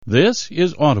This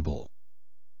is Audible.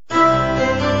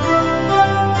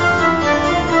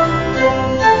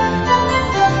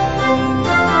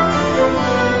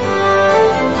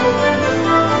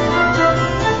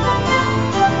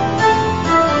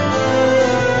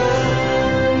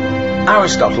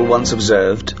 Aristotle once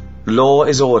observed, law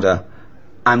is order,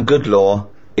 and good law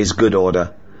is good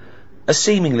order. A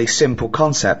seemingly simple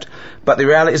concept, but the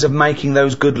realities of making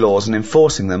those good laws and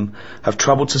enforcing them have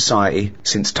troubled society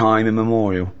since time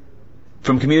immemorial.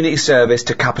 From community service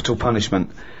to capital punishment,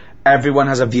 everyone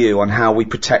has a view on how we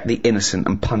protect the innocent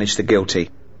and punish the guilty.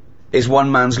 Is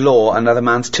one man's law another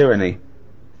man's tyranny?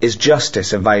 Is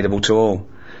justice available to all?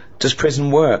 Does prison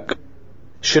work?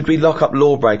 Should we lock up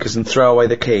lawbreakers and throw away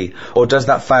the key, or does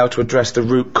that fail to address the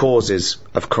root causes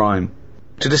of crime?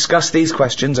 To discuss these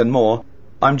questions and more,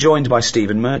 I'm joined by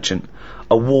Stephen Merchant,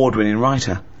 award-winning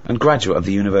writer and graduate of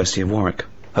the University of Warwick.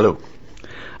 Hello.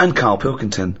 And Carl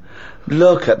Pilkington.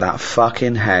 Look at that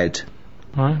fucking head.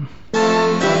 Right.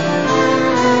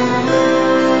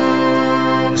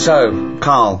 So,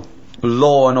 Carl,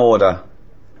 law and order.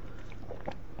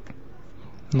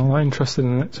 Not that interested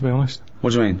in it, to be honest.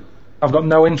 What do you mean? I've got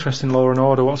no interest in law and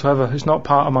order whatsoever. It's not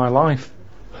part of my life.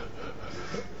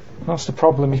 That's the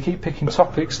problem. You keep picking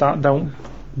topics that don't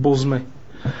buzz me.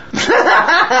 Of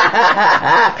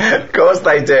course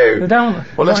they do. They don't.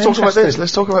 Well, let's talk about this.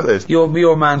 Let's talk about this.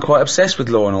 You're a man quite obsessed with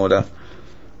law and order.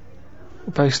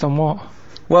 Based on what?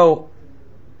 Well,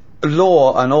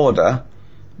 law and order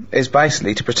is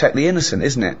basically to protect the innocent,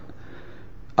 isn't it?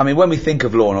 I mean, when we think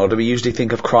of law and order, we usually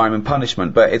think of crime and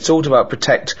punishment, but it's all about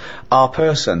protect our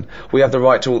person. We have the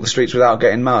right to walk the streets without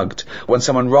getting mugged. When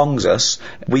someone wrongs us,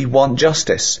 we want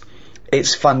justice.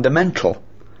 It's fundamental.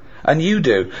 And you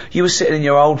do. You were sitting in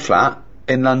your old flat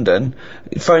in London,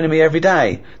 phoning me every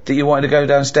day that you wanted to go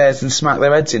downstairs and smack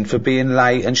their heads in for being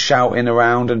late and shouting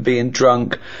around and being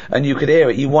drunk, and you could hear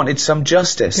it. You wanted some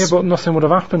justice. Yeah, but nothing would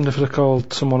have happened if I'd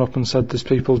called someone up and said there's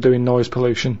people doing noise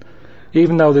pollution.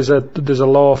 Even though there's a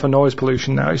law for noise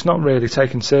pollution now, it's not really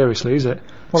taken seriously, is it?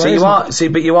 Well,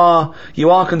 you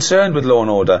are concerned with law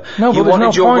and order. No, you but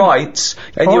wanted your point. rights,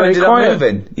 and you ended up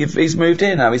moving. He's moved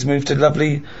here now. He's moved to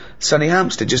lovely sunny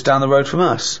Hampstead, just down the road from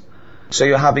us. So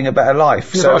you're having a better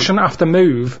life. Yeah, so but I shouldn't have to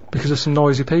move because of some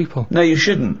noisy people. No, you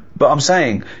shouldn't. But I'm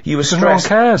saying you were stressed. No one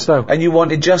cares, though. And you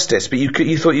wanted justice, but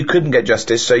you thought you couldn't get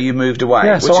justice, so you moved away.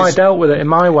 Yeah, so I dealt with it in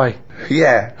my way.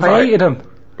 Yeah, I hated them.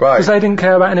 Right. Because they didn't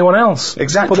care about anyone else.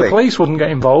 Exactly. But the police wouldn't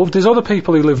get involved. There's other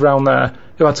people who live round there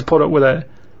who had to put up with it.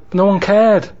 But no one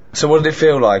cared. So what did it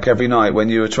feel like every night when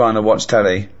you were trying to watch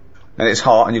telly and it's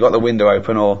hot and you got the window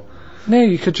open, or... No,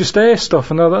 you could just hear stuff,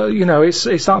 and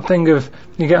it's that thing of,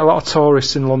 you get a lot of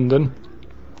tourists in London,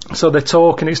 so they're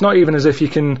talking. It's not even as if you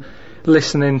can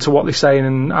listen in to what they're saying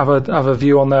and have a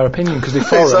view on their opinion, because they're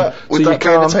foreign. Would that be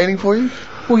entertaining for you?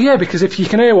 Well, yeah, because if you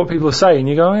can hear what people are saying,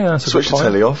 you go, oh, yeah, that's a Switch good the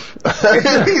point. telly off. That's a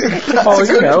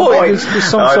good point.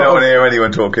 There's I don't want to hear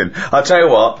anyone talking. I'll tell you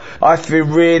what, I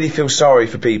really feel sorry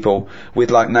for people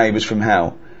with, like, neighbours from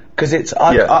hell. Because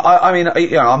I mean,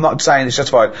 I'm not saying it's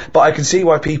justified, but I can see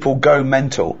why people go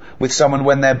mental with someone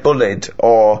when they're bullied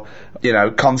or,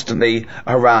 constantly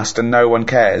harassed and no one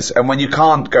cares. And when you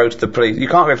can't go to the police,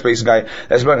 and go,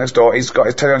 there's a bloke next door, he's got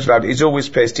his telly on loud, he's always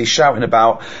pissed, he's shouting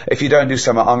about, if you don't do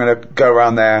something, I'm going to go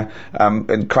around there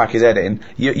and crack his head in.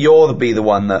 You're the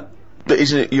one that... But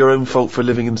isn't it your own fault for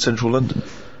living in central London?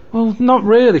 Well, not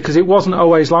really, because it wasn't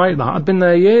always like that. I'd been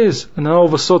there years, and then all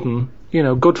of a sudden,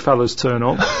 good fellas turn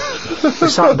up. They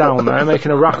sat down there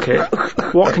making a racket.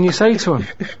 What can you say to them?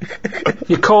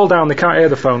 You call down, they can't hear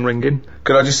the phone ringing.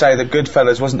 Could I just say that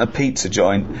Goodfellas wasn't a pizza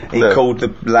joint? He called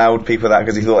the loud people that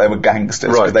because he thought they were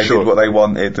gangsters, because they did what they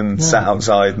wanted and sat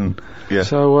outside and... Yeah.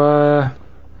 So,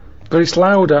 but it's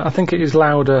louder, I think it is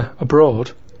louder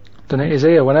abroad than it is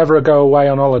here. Whenever I go away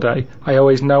on holiday, I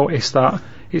always notice that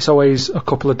it's always a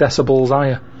couple of decibels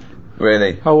higher.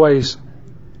 Really? Always.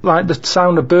 Like the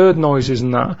sound of bird noises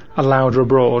and that are louder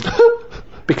abroad.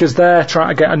 Because they're trying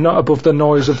to get a nut above the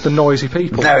noise of the noisy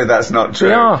people. No, that's not true.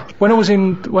 They are. When I was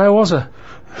where was I?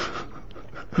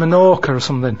 Menorca or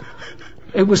something.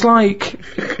 It was like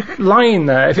lying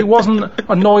there. If it wasn't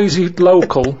a noisy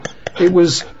local, it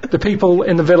was the people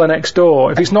in the villa next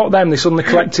door. If it's not them, they suddenly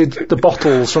collected the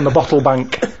bottles from the bottle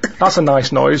bank. That's a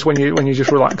nice noise when you're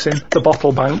just relaxing. The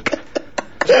bottle bank.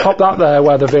 Just pop that there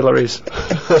where the villa is.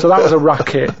 So that was a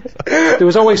racket. There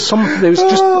was always there was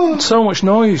just so much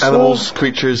noise. Animals,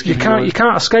 creatures. You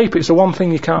can't escape it. It's the one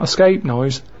thing you can't escape,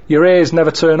 noise. Your ears never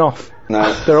turn off.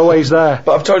 No. They're always there.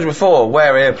 But I've told you before,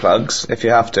 wear earplugs if you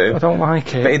have to. I don't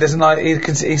like it. But he doesn't like,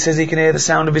 he says he can hear the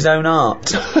sound of his own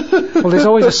art. Well, there's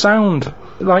always a sound.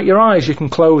 Like your eyes, you can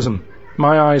close them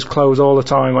my eyes close all the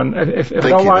time. And if I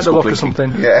don't like the look of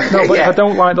something, if I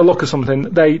don't like the look of something,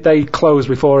 they close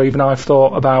before even I've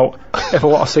thought about if I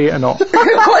want to see it or not.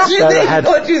 What do you think?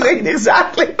 What do you think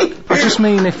exactly? I just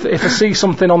mean if I see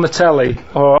something on the telly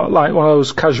or like one of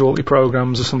those casualty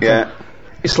programs or something. Yeah.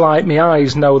 It's like my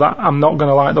eyes know that I'm not going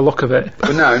to like the look of it.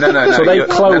 But no. So they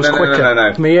close quicker.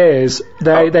 No. My ears,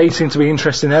 they seem to be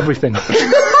interested in everything.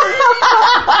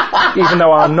 Even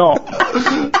though I'm not.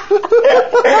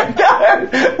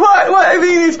 What I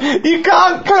mean is, you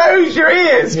can't close your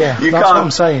ears. Yeah, you that's can't, what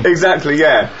I'm saying. Exactly,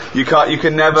 yeah. You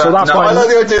can never... So that's why I like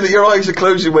the idea that your eyes are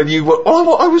closing when you...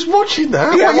 I was watching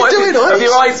that. Yeah, what are you doing,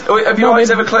 eyes? Have your eyes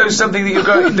ever closed something that you're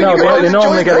going... No, they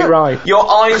normally get it right. Your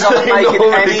eyes aren't making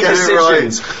normally any get it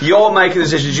decisions. You're making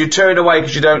decisions. You turn away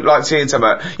because you don't like seeing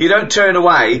something. You don't turn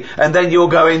away and then you're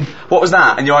going, what was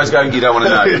that? And your eyes going, you don't want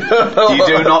to know. You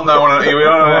do not know. You don't want to know,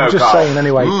 I'm just Carl. saying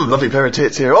anyway. Lovely pair of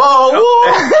tits here.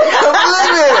 Oh, I can't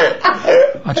believe it!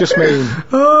 I just mean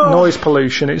noise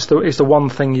pollution. It's the one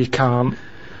thing you can't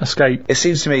escape. It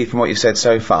seems to me, from what you've said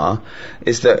so far,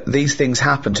 is that these things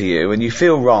happen to you and you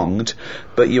feel wronged,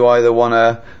 but you either want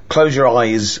to close your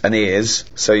eyes and ears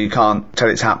so you can't tell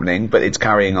it's happening, but it's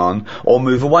carrying on, or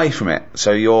move away from it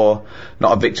so you're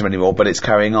not a victim anymore, but it's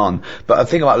carrying on. But the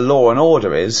thing about law and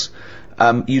order is,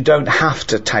 you don't have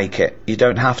to take it. You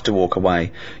don't have to walk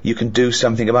away. You can do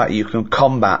something about it. You can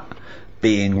combat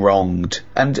being wronged.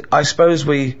 And I suppose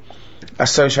we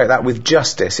associate that with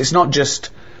justice. It's not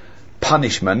just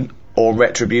punishment or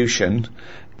retribution.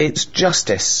 It's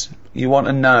justice. You want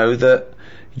to know that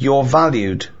you're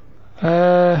valued.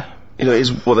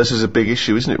 This is a big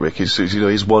issue, isn't it, Rick?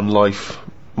 Is one life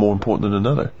more important than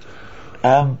another?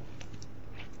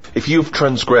 If you've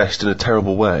transgressed in a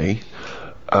terrible way,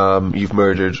 you've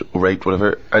murdered or raped,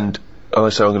 whatever, and I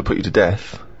say I'm going to put you to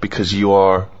death because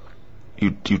you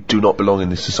do not belong in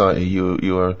this society.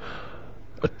 You are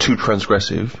too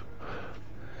transgressive.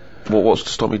 What's to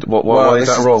stop me? Why is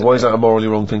that wrong? Why is that a morally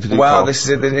wrong thing to do? Well, Carl? this is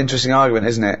an interesting argument,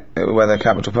 isn't it? Whether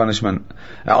capital punishment.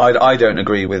 I don't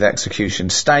agree with execution.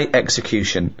 State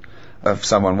execution of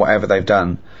someone, whatever they've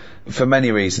done, for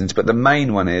many reasons. But the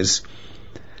main one is,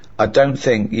 I don't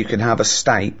think you can have a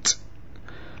state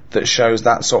that shows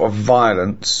that sort of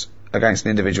violence against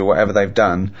an individual, whatever they've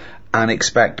done, and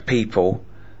expect people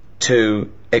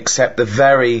to accept the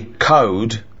very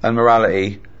code and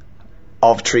morality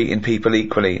of treating people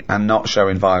equally and not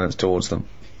showing violence towards them.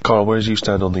 Carl, where do you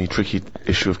stand on the tricky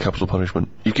issue of capital punishment?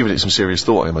 You've given it some serious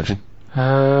thought, I imagine.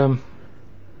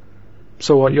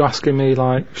 So what, you asking me,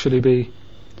 like, should he be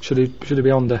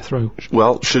on death row?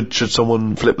 Well, should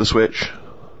someone flip the switch,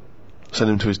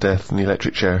 send him to his death in the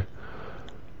electric chair?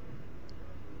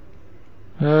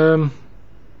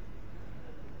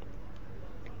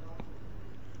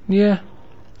 Yeah.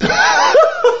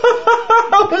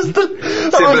 That was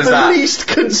the least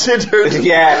considered.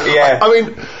 Yeah. I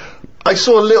mean, I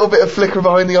saw a little bit of flicker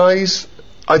behind the eyes.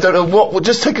 I don't know what. Well,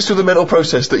 just take us through the mental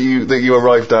process that you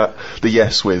arrived at the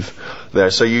yes with there.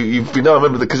 So I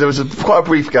remember that because there was quite a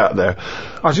brief gap there.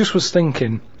 I just was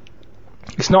thinking,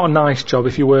 it's not a nice job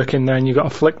if you work in there and you've got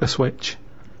to flick the switch.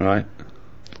 Right.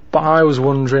 But I was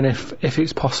wondering if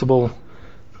it's possible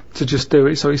to just do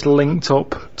it so it's linked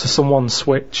up to someone's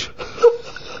switch.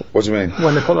 What do you mean?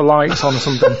 When they put the lights on or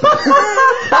something.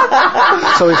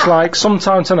 So it's like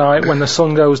sometime tonight when the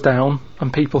sun goes down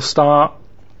and people start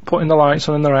putting the lights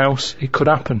on in their house, it could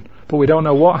happen. But we don't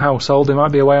know what household. They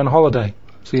might be away on holiday,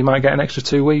 so you might get an extra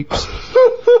 2 weeks.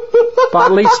 But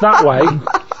at least that way,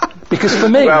 because for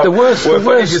me, the worst.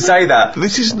 Funny you should say that.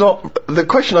 This is not the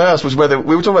question I asked was whether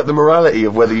we were talking about the morality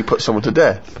of whether you put someone to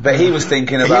death. But he was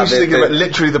thinking about. About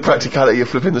literally the practicality of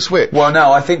flipping the switch. Well,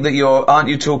 no, I think that aren't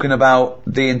you talking about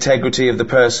the integrity of the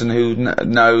person who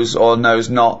knows or knows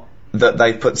not that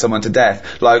they've put someone to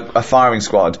death, like a firing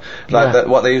squad, like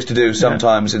what they used to do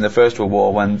sometimes in the First World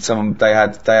War when they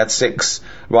had 6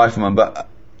 riflemen, but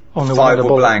only 5 were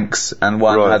blanks and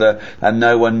one and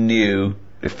no one knew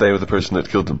if they were the person that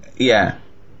killed them. Yeah.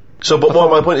 So, but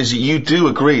my point is, you do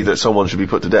agree that someone should be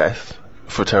put to death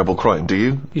for a terrible crime, do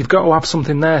you? You've got to have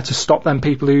something there to stop them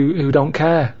people who don't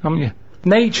care, haven't you?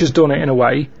 Nature's done it in a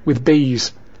way with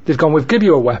bees. They've gone, we'll give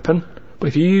you a weapon, but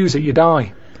if you use it, you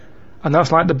die. And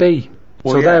that's like the bee.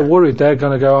 Well, so they're worried they're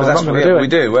going to go, I'm not going to do it. We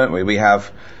do, won't we? We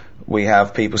have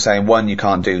people saying, 1, you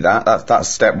can't do that. That's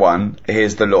step 1.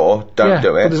 Here's the law. Don't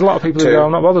do it. But there's a lot of people who go,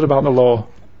 I'm not bothered about the law.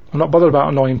 I'm not bothered about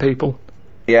annoying people.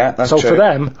 Yeah, that's true. So for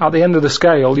them, at the end of the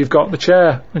scale, you've got the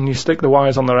chair, and you stick the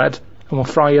wires on their head, and we'll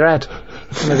fry your head.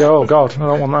 And they go, oh God, I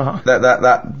don't want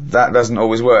that. That doesn't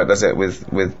always work, does it,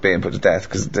 with being put to death?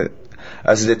 Because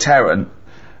as a deterrent,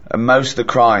 most of the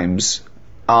crimes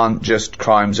aren't just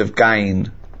crimes of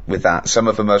gain with that. Some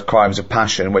of them are crimes of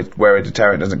passion, where a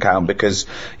deterrent doesn't count because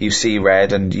you see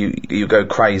red and you go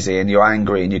crazy and you're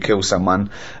angry and you kill someone.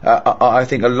 I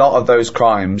think a lot of those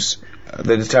crimes,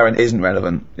 the deterrent isn't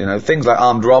relevant. You know, things like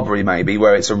armed robbery, maybe,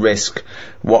 where it's a risk.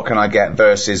 What can I get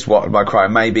versus what my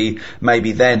crime?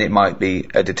 Maybe then it might be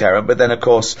a deterrent. But then, of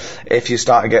course, if you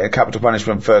start to get a capital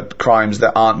punishment for crimes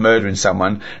that aren't murdering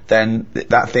someone, then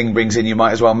that thing brings in you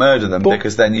might as well murder them,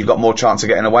 because then you've got more chance of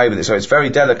getting away with it. So it's very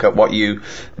delicate what you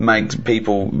make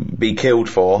people be killed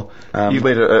for. You've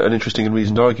made an interesting and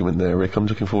reasoned argument there, Rick. I'm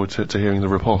looking forward to hearing the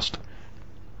riposte.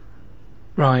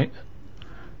 Right.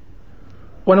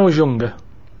 When I was younger,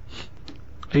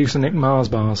 I used to nick Mars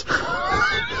bars.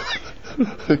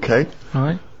 Okay.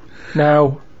 Right.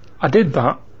 Now, I did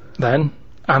that then,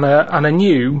 and I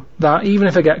knew that even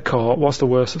if I get caught, what's the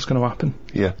worst that's going to happen?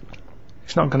 Yeah.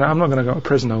 I'm not going to go to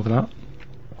prison over that.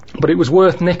 But it was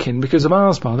worth nicking because the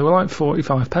Mars bar, they were like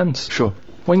 45 pence. Sure.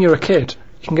 When you're a kid,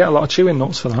 you can get a lot of chewing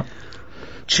nuts for that.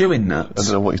 Chewing I nuts?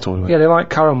 don't know what you're talking about. Yeah, they like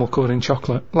caramel covered in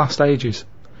chocolate. Last ages.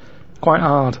 Quite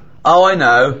hard. Oh, I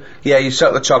know. Yeah, you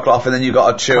suck the chocolate off and then you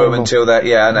got to chew them until they're...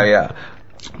 Yeah, I know, yeah.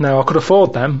 Now, I could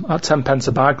afford them at 10 pence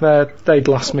a bag. They'd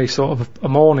last me sort of a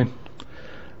morning.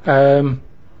 A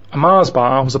Mars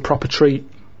bar was a proper treat.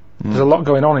 There's a lot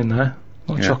going on in there.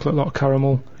 A lot of chocolate, a lot of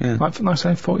caramel. Yeah. Like I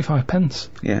say, 45 pence.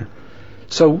 Yeah.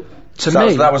 So, to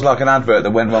me... That was like an advert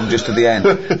that went on just to the end.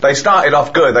 They started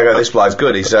off good. They go, this fly's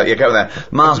good. He's, you go there.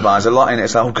 Mars bar's a lot in it.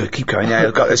 It's like, oh, good, keep going.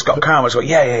 Yeah, it's got caramel. It's got,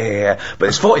 yeah. But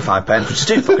it's 45 pence, which is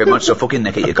too fucking much, so fucking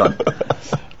nick it, you cunt.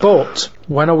 But,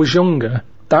 when I was younger,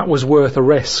 that was worth a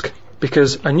risk.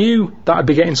 Because I knew that I'd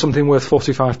be getting something worth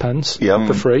 45 pence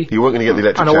for free. You weren't going to get the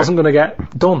electric and I wasn't going to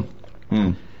get done.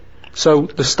 Mm. So,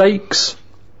 the stakes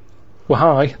were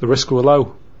high, the risk were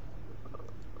low.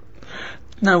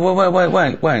 No,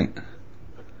 wait.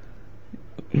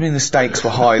 You mean the stakes were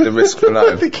high, the risk were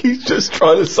low? I think he's just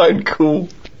trying to sound cool.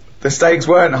 The stakes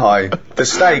weren't high. The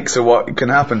stakes are what can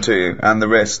happen to you, and the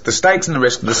risk. The stakes and the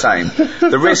risk are the same.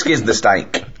 The risk is the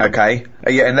stake, okay?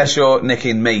 Yeah, unless you're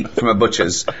nicking meat from a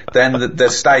butcher's, then the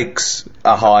stakes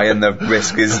are high and the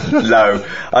risk is low.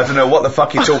 I don't know what the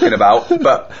fuck you're talking about,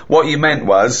 but what you meant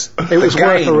was the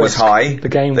gain was high. The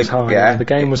gain was high. Yeah, the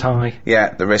gain was high. Yeah,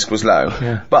 the risk was low.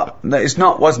 Yeah. But it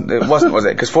wasn't, was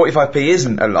it? Because 45p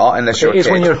isn't a lot unless you're a kid. It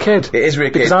is when you're a kid. It is when you're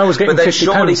a kid. Because I was getting but then 50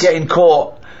 surely pence. getting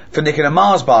caught for nicking a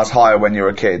Mars bar's higher when you're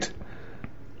a kid.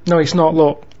 No, it's not.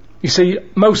 Look, you see,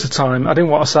 most of the time, I didn't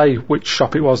want to say which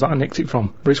shop it was that I nicked it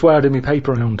from, but it's where I did my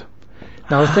paper round.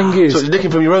 Now, the thing is... So it's nicking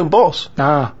from your own boss?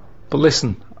 But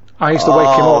listen, I used to wake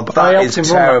him up. I helped him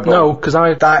run. No, because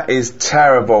That is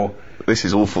terrible. This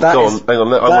is awful. That Go is- on, hang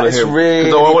on. I want to hear him.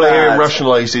 really I want to hear him bad.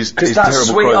 rationalise his Because that terrible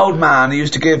sweet crime. old man who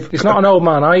used to give... He's not an old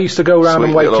man. I used to go round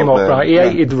and Sweet wake little him old up, man. right? He Yeah.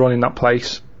 hated running that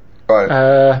place.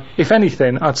 Right. If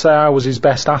anything, I'd say I was his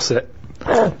best asset.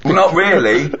 Well, not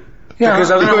really. Yeah,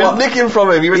 Because I don't You know were what... nicking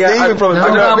from him. You were thieving from him. I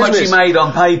don't know how much he Business. made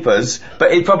on papers,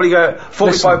 but he'd probably go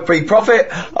 45p profit.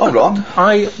 Hold on.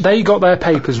 They got their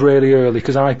papers really early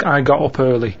because I got up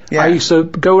early. Yeah. I used to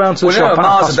go round to the Well, shop no, at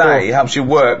Mars a 4:30. day helps you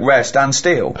work, rest, and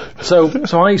steal. So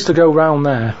I used to go round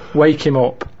there, wake him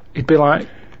up. He'd be like,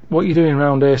 "What are you doing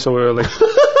round here so early?"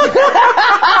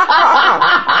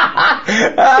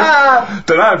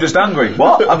 Don't know, I'm just hungry.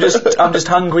 What? I'm just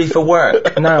hungry for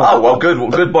work. No. Oh, well,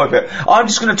 good boy, Pip. I'm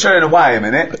just going to turn away a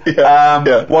minute,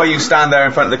 while you stand there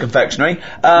in front of the confectionery.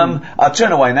 I'll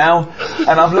turn away now, and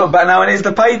I've looked back now, and here's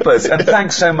the papers. And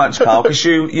thanks so much, Carl, because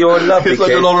you're a lovely He's like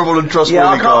kid. an honourable and trustworthy Yeah,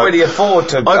 I can't guy. really afford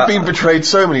to... I've been betrayed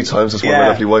so many times. That's why my Yeah.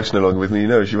 lovely wife's no longer with me. You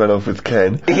know, she ran off with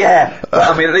Ken. Yeah, but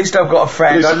I mean, at least I've got a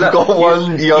friend. At least you've got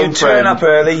one young You turn friend. up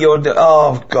early,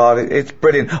 oh God, it's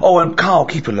brilliant. Oh, and Carl,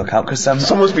 keep a lookout, because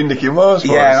Someone's been nicking Mars bars.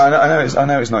 yeah, I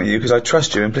know it's not you, because I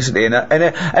trust you implicitly.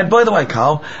 And by the way,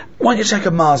 Carl, why don't you take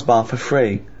a Mars bar for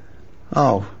free?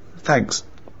 Oh, thanks.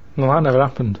 No, that never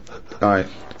happened. Alright.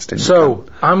 So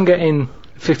I'm getting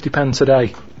 50 pence a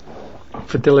day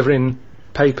for delivering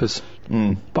papers,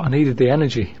 but I needed the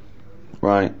energy.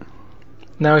 Right.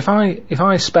 Now, if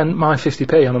I spent my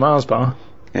 50p on a Mars bar,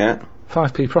 Yeah.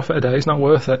 5p profit a day is not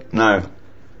worth it. No.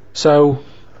 So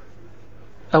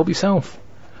help yourself.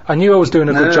 I knew I was doing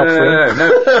a good job for him.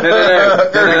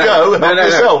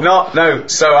 No,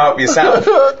 so help yourself.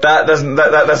 That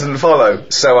doesn't follow.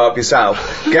 So help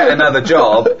yourself. Get another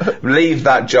job, leave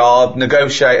that job,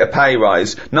 negotiate a pay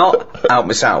rise. Not help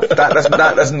myself. That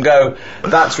doesn't go.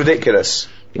 That's ridiculous.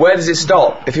 Where does it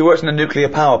stop? If you worked in a nuclear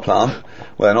power plant,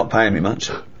 well, they're not paying me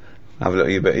much. Have a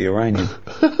little bit of uranium.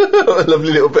 A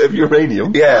lovely little bit of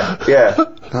uranium. Yeah,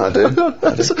 I do.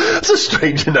 That's a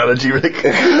strange analogy, Rick.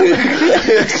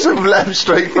 Sort of left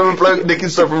straight from a bloke nicking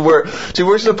stuff from work. So he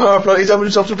works in a power plant, he's having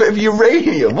himself a bit of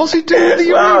uranium. What's he doing with the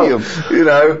uranium? Well, you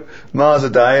know, Mars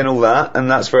a day and all that, and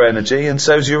that's for energy, and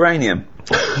so's uranium.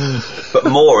 But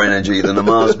more energy than a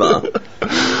Mars bar.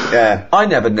 Yeah. I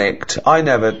never nicked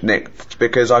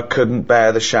because I couldn't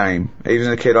bear the shame. Even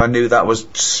as a kid, I knew that was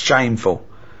shameful.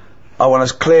 I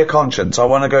want a clear conscience. I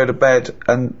want to go to bed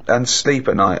and sleep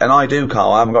at night. And I do,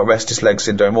 Carl. I haven't got restless leg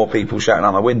syndrome or people shouting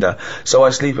out my window. So I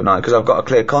sleep at night because I've got a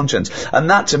clear conscience. And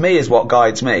that, to me, is what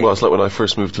guides me. Well, it's like when I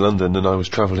first moved to London and I was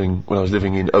travelling, when I was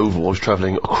living in Oval, I was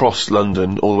travelling across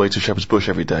London all the way to Shepherd's Bush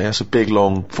every day. That's a big,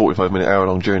 long, 45-minute,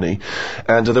 hour-long journey.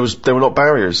 And there were not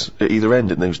barriers at either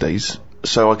end in those days.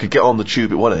 So I could get on the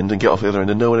tube at one end and get off the other end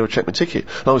and no one ever checked my ticket.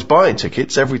 And I was buying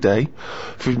tickets every day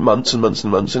for months and months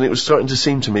and months, and it was starting to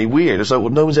seem to me weird. I was like, well,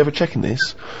 no one's ever checking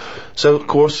this. So, of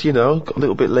course, you know, got a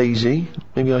little bit lazy.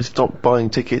 Maybe I stopped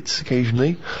buying tickets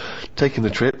occasionally, taking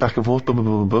the trip back and forth, boom, boom,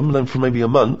 boom, boom, and then for maybe a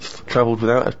month, travelled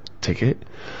without a ticket.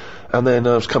 And then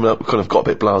I was coming up, kind of got a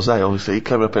bit blasé, obviously,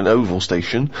 coming up in Oval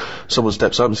Station. Someone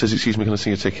steps up and says, excuse me, can I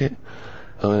see your ticket?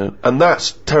 And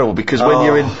that's terrible because when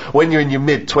you're in your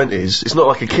mid-20s, it's not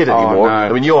like a kid anymore. No.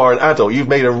 I mean, you are an adult. You've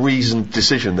made a reasoned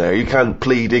decision there. You can't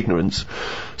plead ignorance.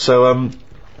 So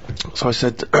I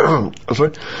said, I'm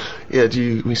sorry. Yeah,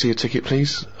 let me see your ticket,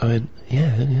 please? I went,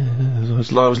 yeah.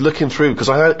 I was looking through because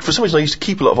for some reason I used to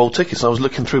keep a lot of old tickets. And I was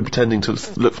looking through, pretending to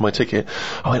look for my ticket.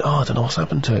 I went, I don't know what's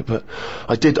happened to it, but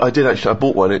I did actually. I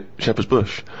bought one at Shepherd's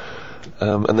Bush,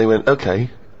 and they went, okay.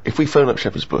 If we phone up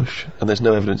Shepherd's Bush and there's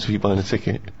no evidence of you buying a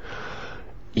ticket,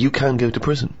 you can go to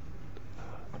prison.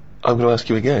 I'm going to ask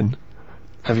you again,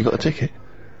 have you got a ticket?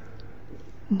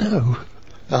 No.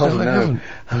 Oh, I haven't.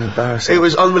 How embarrassing. It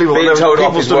was unbelievable. Being told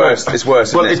off is worse. It's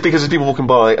worse, Well, isn't it? it's because there's people walking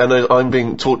by and I'm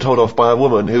being told off by a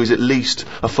woman who is at least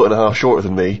a foot and a half shorter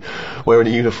than me, wearing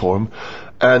a uniform.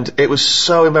 And it was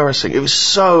so embarrassing. It was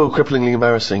so cripplingly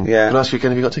embarrassing. Yeah. Can I ask you again,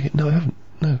 have you got a ticket? No, I haven't.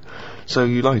 No. So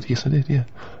you lied? Yes, I did, yeah.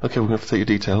 Okay, we're going to have to take your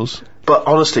details. But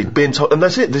honestly, being told, and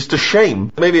that's it, there's the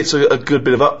shame. Maybe it's a good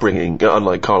bit of upbringing,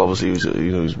 unlike Carl, obviously,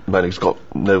 who's man who's got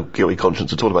no guilty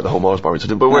conscience at all about the whole Mars bar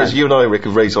incident. But whereas you and I, Rick,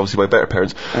 have raised obviously by better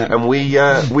parents, and we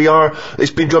are,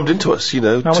 it's been drummed into us, you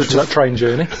know. How much was that train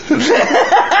journey?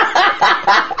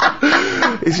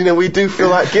 Is, you know, we do feel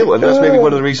that guilt, and that's maybe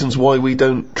one of the reasons why we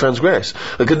don't transgress.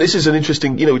 Like, and this is an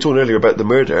interesting, you know, we were talking earlier about the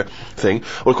murder thing.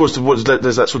 Well, of course,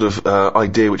 there's that sort of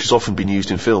idea which has often been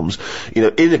used in films. You know,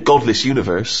 in a godless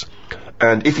universe,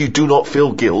 and if you do not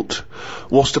feel guilt,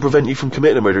 what's to prevent you from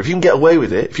committing a murder? If you can get away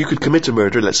with it, if you could commit a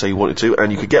murder, let's say you wanted to,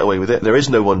 and you could get away with it, there is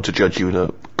no one to judge you in a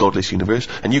godless universe,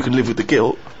 and you can live with the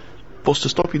guilt, what's to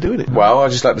stop you doing it? Well, I'd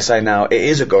just like to say now, it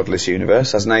is a godless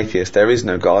universe. As an atheist, there is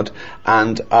no God,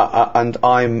 and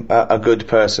I'm a good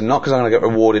person, not because I'm going to get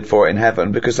rewarded for it in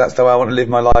heaven, because that's the way I want to live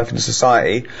my life in a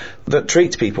society that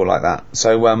treats people like that.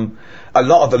 So, a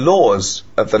lot of the laws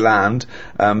of the land,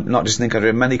 not just in the country,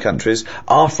 in many countries,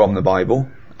 are from the Bible.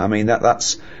 I mean,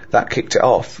 that kicked it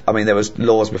off. I mean, there was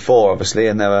laws before, obviously,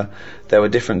 and there were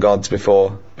different gods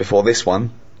before this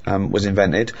one. Was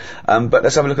invented, but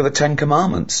let's have a look at the Ten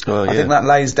Commandments. I think that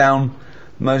lays down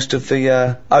most of the.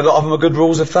 A lot of them are good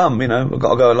rules of thumb. You know, we've got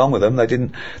to go along with them.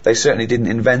 They certainly didn't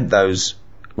invent those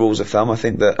rules of thumb. I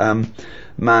think that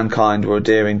mankind were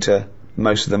adhering to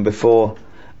most of them before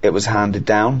it was handed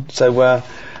down. So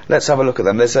let's have a look at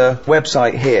them. There's a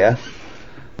website here,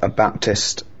 a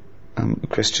Baptist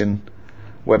Christian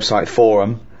website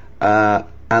forum,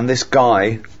 and this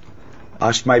guy.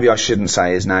 Maybe I shouldn't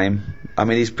say his name. I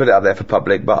mean, he's put it up there for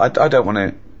public, but I don't want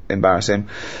to embarrass him.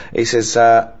 He says,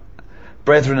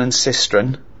 brethren and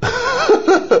sistren.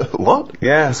 What?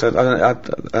 Yeah, so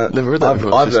never heard that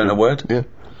before. I've learned a word.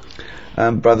 Yeah.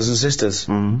 Brothers and sisters.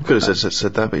 Could have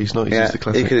said that, but he's not. He's just the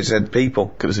classic. He could have said people.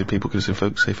 Could have said people, could have said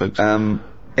folks, say folks.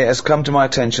 It has come to my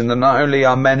attention that not only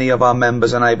are many of our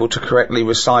members unable to correctly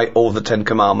recite all the 10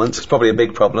 Commandments, it's probably a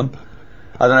big problem.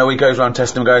 I don't know, he goes around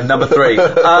testing them going, number 3,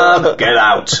 get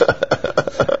out.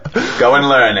 Go and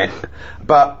learn it.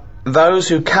 But those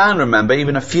who can remember,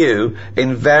 even a few,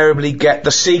 invariably get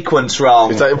the sequence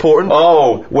wrong. Is that important?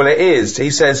 Oh, well it is. He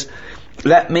says,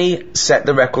 let me set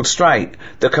the record straight.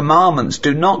 The commandments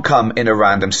do not come in a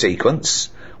random sequence,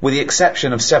 with the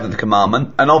exception of 7th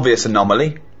commandment, an obvious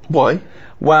anomaly. Why?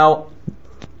 Well,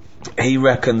 he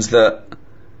reckons that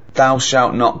thou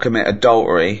shalt not commit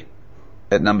adultery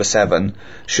at number 7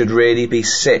 should really be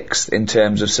 6th in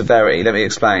terms of severity. Let me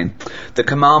explain. The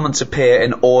commandments appear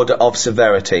in order of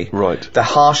severity. Right. The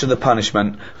harsher the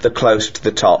punishment, the closer to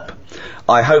the top.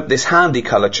 I hope this handy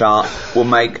colour chart will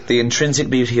make the intrinsic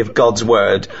beauty of God's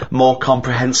word more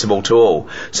comprehensible to all.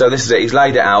 So this is it. He's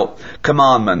laid it out.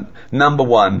 Commandment. Number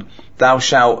 1. Thou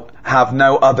shalt have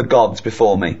no other gods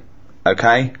before me.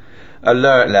 Okay?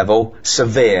 Alert level.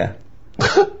 Severe.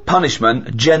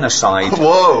 Punishment, genocide.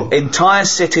 Whoa! Entire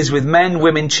cities with men,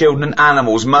 women, children and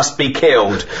animals must be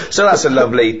killed. So that's a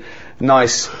lovely,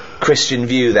 nice Christian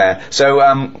view there. So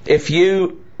if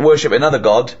you worship another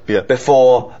god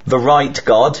before the right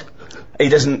God, he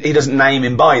doesn't name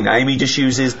him by name, he just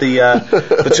uses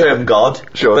the term God.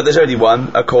 Sure. But there's only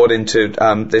one according to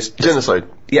this Genocide.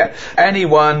 Yeah.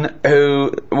 Anyone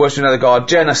who worships another god,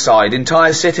 genocide.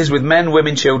 Entire cities with men,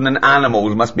 women, children and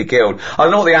animals must be killed. I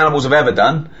don't know what the animals have ever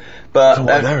done, but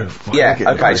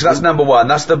okay, so that's number 1.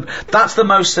 That's the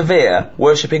most severe,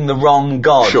 worshipping the wrong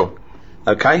god. Sure.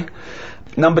 Okay?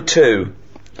 Number 2.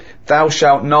 Thou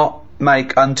shalt not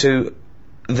make unto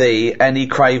thee any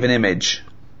graven image.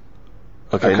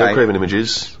 Okay, no graven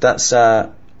images. That's I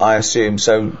assume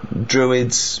so.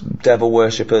 Druids, devil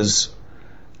worshippers,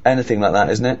 anything like that,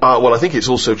 isn't it? Well, I think it's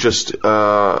also just,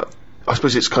 I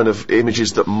suppose it's kind of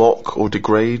images that mock or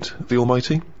degrade the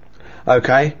Almighty.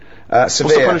 Okay. Severe.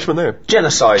 What's the punishment there?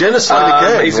 Genocide. Genocide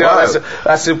again. Wow.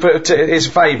 That's his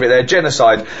favourite there.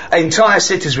 Genocide. Entire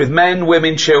cities with men,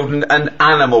 women, children, and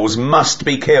animals must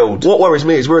be killed. What worries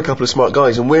me is we're a couple of smart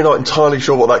guys, and we're not entirely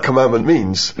sure what that commandment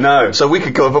means. No. So we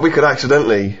could go, but we could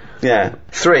accidentally. Yeah.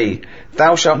 3.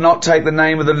 Thou shalt not take the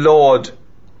name of the Lord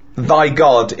thy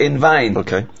God in vain.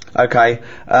 Okay. Okay.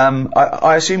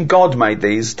 I assume God made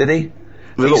these, did he?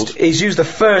 He's used the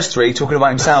first 3 talking about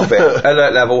himself here.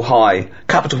 Alert level high.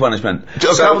 Capital punishment.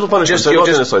 Capital punishment, so not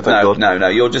genocide, thank God. No,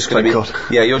 you're just going to be... God.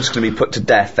 Yeah, you're just going to be put to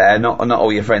death there, not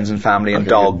all your friends and family and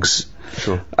dogs.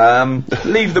 Sure.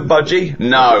 Leave the budgie?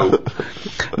 No.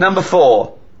 Number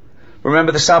 4.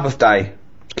 Remember the Sabbath day.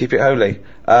 Keep it holy.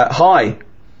 High.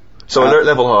 So alert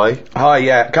level high. High,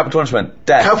 yeah. Capital punishment.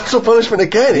 Death. Capital punishment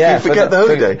again, yeah, if you forget the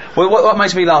holy day. Well, what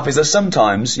makes me laugh is that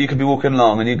sometimes you can be walking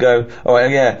along and you go,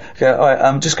 alright,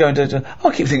 I'm just going to,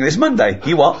 I keep thinking it's Monday.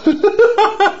 You what? You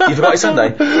forgot it's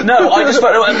Sunday? No, I just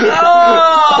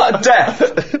forgot,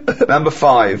 death. Number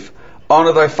 5.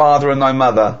 Honour thy father and thy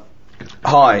mother.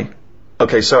 High.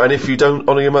 Okay, so, and if you don't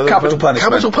honour your mother... Capital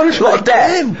punishment. Capital punishment. Lot of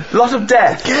death. Lot of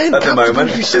death. Again, at the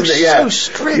moment. Isn't it? Yeah. So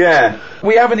strict. Yeah.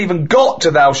 We haven't even got to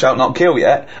thou shalt not kill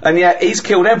yet, and yet he's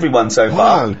killed everyone so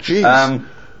far. Wow, jeez.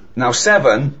 Now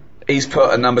 7, he's put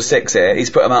at number 6 here,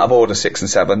 he's put them out of order, 6 and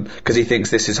 7, because he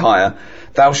thinks this is higher.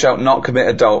 Thou shalt not commit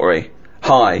adultery.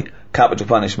 High. Capital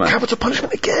punishment. Capital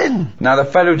punishment again. Now the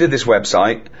fellow who did this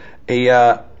website,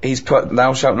 he's put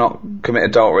thou shalt not commit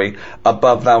adultery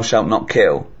above thou shalt not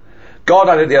kill. God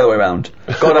had it the other way around.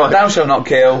 God had thou shalt not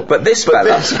kill, but this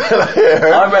fella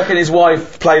here, I reckon his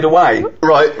wife played away.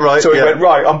 Right. So he went,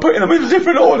 right, I'm putting them in a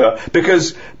different order.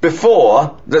 Because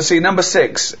before, let's see, number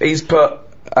 6, he's put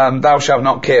thou shalt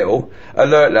not kill,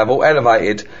 alert level,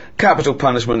 elevated, capital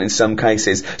punishment in some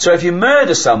cases. So if you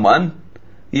murder someone,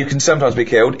 you can sometimes be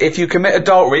killed. If you commit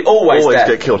adultery, always death.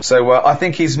 Get killed. So I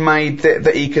think he's made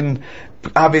that he can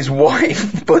have his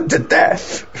wife put to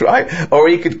death, right? Or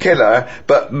he could kill her,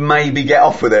 but maybe get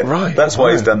off with it. Right. That's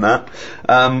why he's done that.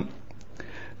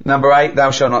 Number 8,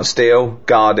 thou shalt not steal,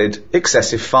 guarded,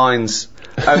 excessive fines.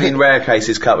 Only in rare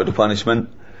cases capital punishment.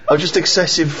 Oh, just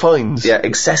excessive fines? Yeah,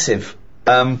 excessive.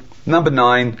 Number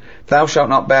 9, thou shalt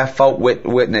not bear false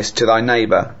witness to thy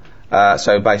neighbour.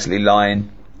 So basically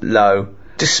lying low.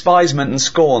 Despisement and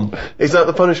scorn. Is that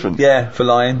the punishment? Yeah, for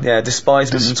lying. Yeah,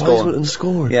 despisement and scorn. Despisement and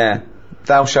scorn. Yeah.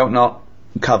 Thou shalt not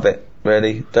covet,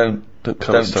 really. Don't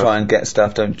try and get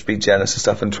stuff. Don't be jealous of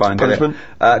stuff and try and punishment?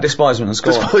 Get it. Despisement and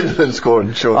scorn. Despisement and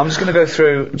scorn, sure. I'm just going to go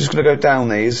through, just going to go down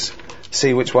these,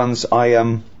 see which ones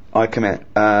I commit.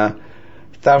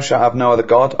 Thou shalt have no other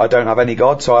God. I don't have any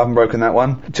God, so I haven't broken that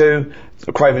one. 2,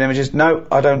 craven images. No,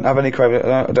 I don't have any craven.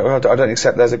 I don't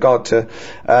accept there's a God.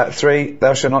 3,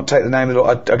 thou shalt not take the name of the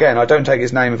Lord. Again, I don't take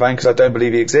his name in vain because I don't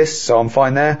believe he exists, so I'm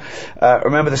fine there.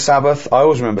 Remember the Sabbath. I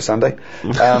always remember Sunday.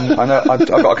 I know I've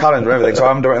got a calendar and everything, so I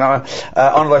haven't done that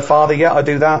one. Honour thy father. Yeah, I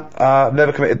do that.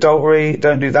 Never commit adultery.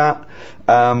 Don't do that.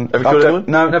 Ever killed anyone?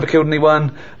 No, never killed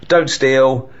anyone. Don't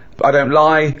steal. I don't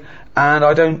lie, and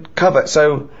I don't covet.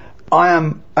 So I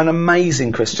am an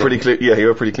amazing Christian. Pretty clean. Yeah,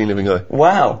 you're a pretty clean living guy.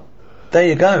 Wow. There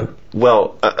you go.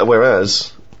 Well,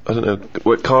 whereas, I don't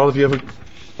know, Carl, have you ever,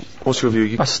 what's your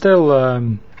view? I still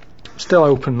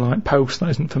open like post, that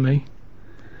isn't for me.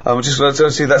 I'm just going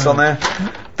to see that's on there.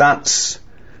 That's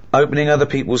opening other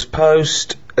people's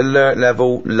post, alert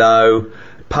level, low,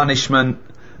 punishment,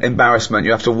 embarrassment.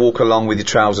 You have to walk along with your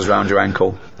trousers round your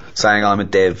ankle, saying I'm a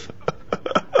div.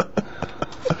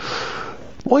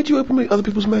 Why do you open other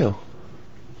people's mail?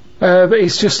 But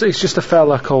it's just a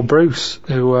fella called Bruce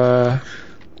who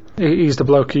he's the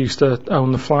bloke who used to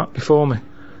own the flat before me,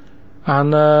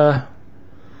 and I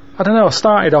don't know. I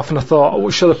started off and I thought, oh,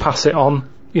 should I pass it on?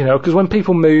 You know, because when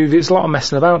people move, it's a lot of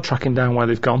messing about tracking down where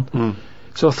they've gone.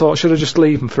 So I thought, should I just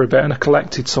leave them for a bit? And I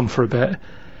collected some for a bit,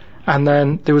 and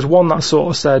then there was one that sort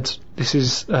of said, "This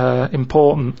is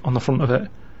important" on the front of it.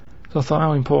 So I thought,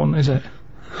 how important is it?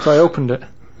 So I opened it.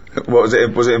 What was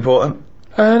it? Was it important?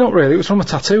 Not really. It was from a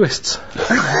tattooist.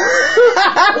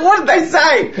 What did they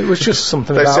say? It was just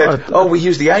something They about. said, "Oh, we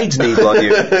used the AIDS needle on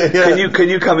you. Can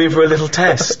you come in for a little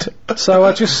test?" So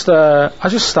I just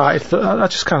started. I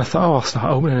just kind of thought, oh, I'll start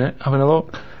opening it, having a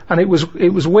look, and it was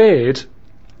weird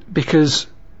because,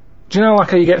 do you know,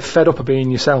 like how you get fed up of being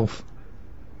yourself?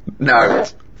 No,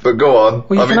 but go on.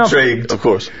 Well, I'm intrigued. Of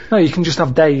course. No, you can just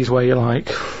have days where you're like,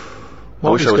 I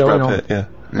what wish is I was going Brad on? Pitt, yeah.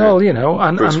 Well, you know,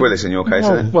 and Bruce Willis in your case,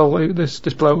 then. well, this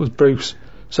bloke was Bruce.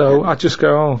 So I just go,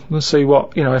 oh, let's see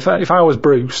what, you know, if I was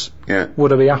Bruce, Yeah.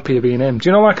 would I be happier being him? Do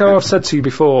you know, like how I've said to you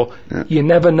before, you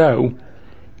never know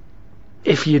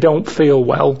if you don't feel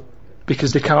well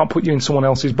because they can't put you in someone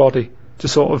else's body to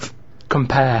sort of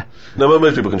compare. No, well,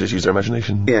 most people can just use their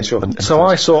imagination. Yeah, sure. So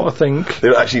I sort of think, They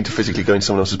don't actually need to physically go into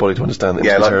someone else's body to understand that.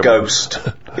 Yeah, it's like terrible. Ghost.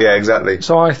 Yeah, exactly.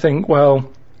 so I think,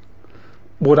 well,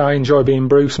 would I enjoy being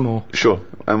Bruce more? Sure.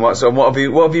 And what have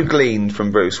you gleaned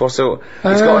from Bruce? He's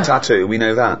got a tattoo. We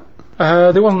know that.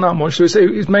 There wasn't that much.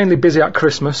 It was mainly busy at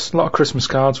Christmas. A lot of Christmas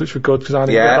cards, which were good because I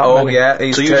didn't get Yeah. that Oh, many. yeah.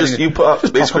 He's So turning- you put up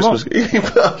these pop 'em Christmas you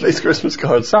put up these Christmas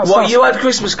cards. What, you had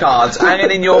Christmas cards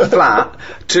hanging in your flat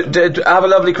to have a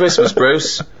lovely Christmas,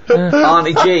 Bruce?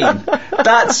 Auntie Jean.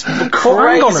 That's crazy. Well,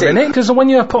 hang on a minute, because when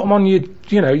you put them on your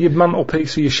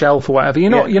mantelpiece or your shelf or whatever,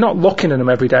 you're not looking at them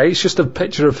every day. It's just a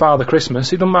picture of Father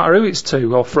Christmas. It doesn't matter who it's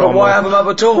to or from. But why or, have them up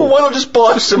at all? Well, why not just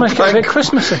buy some make it a blank bit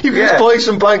Christmassy. You can Yeah. just buy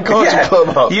some blank cards and put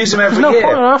them up. Use them every No, year.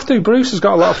 I don't have to. Bruce has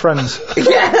got a lot of friends.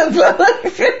 Yeah, but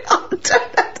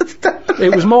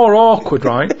It was more awkward,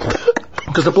 right?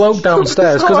 Because the bloke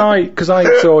downstairs, because I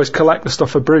used to always collect the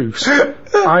stuff for Bruce,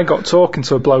 I got talking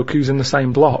to a bloke who's in the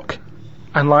same block,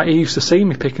 and like he used to see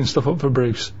me picking stuff up for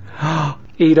Bruce.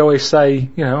 He'd always say,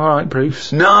 all right,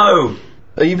 Bruce. No.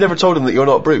 You've never told him that you're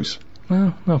not Bruce.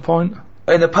 Well, no point.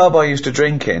 In the pub I used to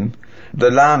drink in,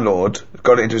 the landlord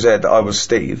got it into his head that I was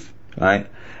Steve, right?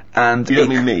 And You don't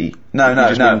mean me. No, You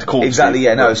just mean called exactly. Steve.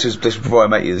 Yeah, no. Right. This is before I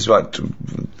met you. This was like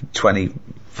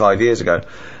 25 years ago,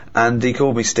 and he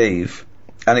called me Steve,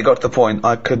 and it got to the point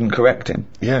I couldn't correct him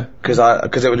Yeah. because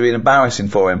it would have been embarrassing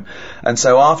for him. And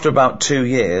so after about 2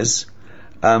 years,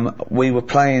 we were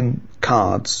playing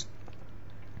cards,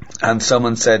 and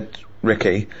someone said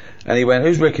Ricky, and he went,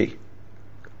 "Who's Ricky?"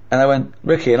 And I went,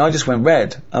 "Ricky," and I just went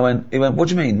red. He went, "What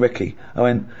do you mean, Ricky?" I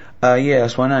went, "Yeah,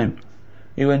 that's my name."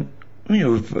 He went,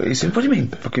 he said, "What do you mean,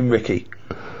 fucking Ricky?"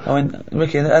 I went,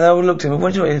 "Ricky," and I looked at him,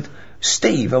 "What do you mean?"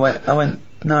 "Steve." I went,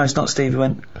 "No, it's not Steve."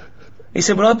 He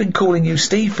said, "Well, I've been calling you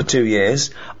Steve for 2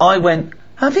 years." I went,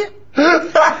 "Have you?"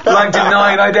 Like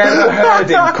denying I'd ever heard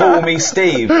him call me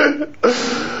Steve.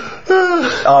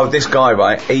 Oh, this guy,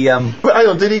 right? But hang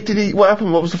on, did he? What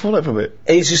happened? What was the fallout from it?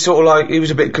 He's just sort of like, he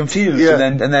was a bit confused, Yeah.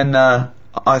 and then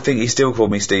I think he still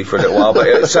called me Steve for a little while,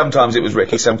 but sometimes it was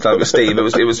Ricky, sometimes it was Steve.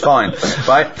 It was fine,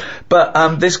 right?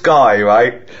 But this guy,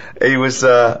 right? He was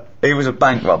a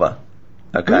bank robber.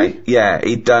 Okay, Really? yeah,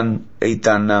 he'd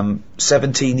done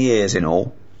 17 years in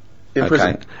all. In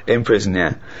prison? In prison,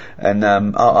 yeah. And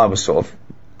I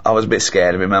was a bit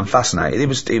scared of him. I'm fascinated.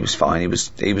 He was fine. He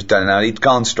was done now. He'd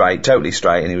gone straight, totally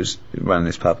straight, and he was running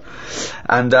this pub.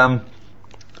 And I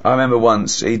remember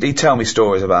once he'd tell me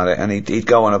stories about it, and he'd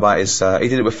go on about his. He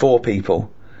did it with 4 people,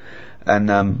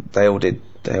 and they all did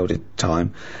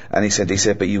time. And he said,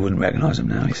 "But you wouldn't recognise them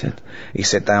now." He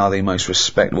said they are the most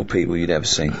respectable people you'd ever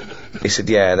seen. He said,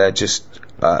 "Yeah, they're just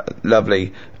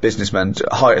lovely businessmen,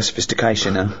 height of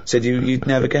sophistication." Now, said you'd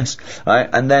never guess, right?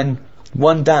 And then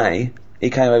one day he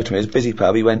came over to me. It was a busy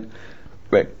pub. He went,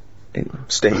 "Rick,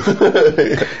 Steve."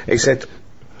 He said,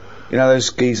 "You know those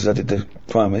geezers I did the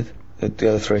crime with, the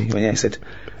other 3?" He went, "Yeah." He said,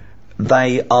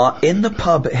 "They are in the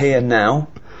pub here now.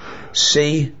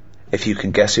 See if you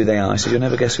can guess who they are." I said, "You'll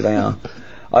never guess who they are."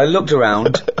 I looked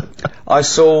around. I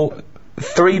saw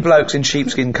 3 blokes in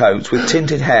sheepskin coats with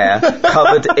tinted hair,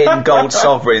 covered in gold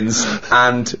sovereigns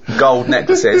and gold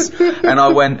necklaces. And I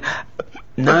went,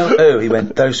 "No, who?" He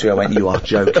went, "Those 3. I went, "You are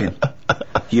joking.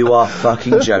 You are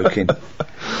fucking joking."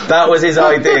 That was his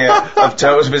idea of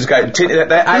total sophistication.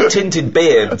 They had tinted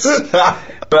beards,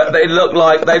 but they looked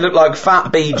like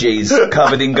fat Bee Gees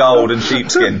covered in gold and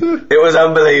sheepskin. It was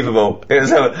unbelievable.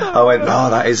 I went, oh,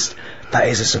 that is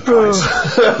a surprise.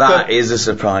 That is a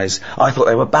surprise. I thought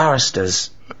they were barristers.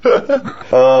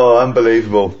 Oh,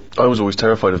 unbelievable. I was always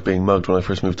terrified of being mugged when I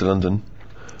first moved to London.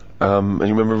 And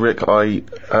you remember, Rick, I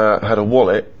had a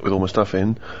wallet with all my stuff in,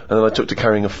 and then I took to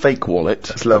carrying a fake wallet.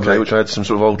 That's lovely. Okay, which I had some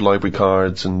sort of old library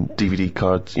cards and DVD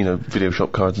cards, video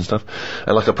shop cards and stuff.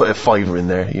 And I put a £5 in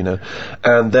there,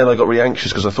 And then I got really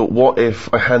anxious because I thought, what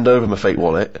if I hand over my fake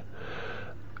wallet,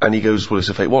 and he goes, well, it's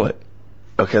a fake wallet.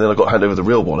 Okay, then I got to hand over the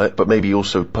real wallet, but maybe he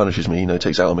also punishes me,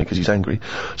 takes it out on me because he's angry.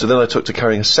 So then I took to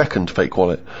carrying a second fake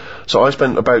wallet. So I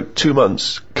spent about 2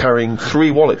 months carrying 3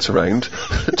 wallets around,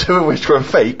 2 of which were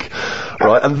fake,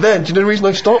 right? And then, do you know the reason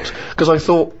I stopped? Because I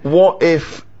thought, what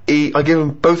if I give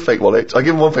him both fake wallets, I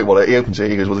give him one fake wallet, he opens it,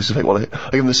 he goes, well, this is a fake wallet. I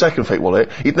give him the second fake wallet.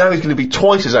 Now he's going to be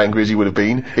twice as angry as he would have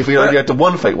been if he only had the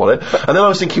one fake wallet. And then I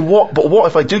was thinking, what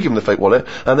if I do give him the fake wallet,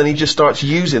 and then he just starts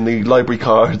using the library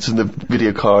cards and the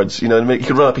video cards, and he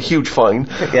could run up a huge fine.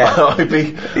 Yeah. I'd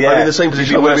be in the same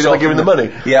position I would be if I give him the money.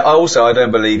 Yeah, I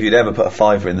don't believe you'd ever put a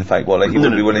 £5 in the fake wallet. You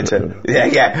wouldn't be willing to.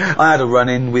 Yeah. I had a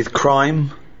run-in with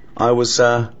crime. I was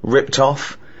ripped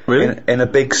off. Really? In a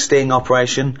big sting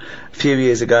operation a few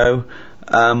years ago.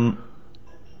 I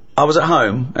was at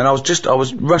home and I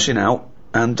was rushing out,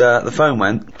 and the phone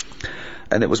went,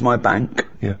 and it was my bank.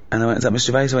 Yeah. And I went, is that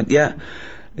Mr. Vase? I went, yeah.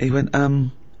 He went,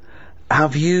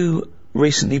 have you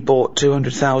recently bought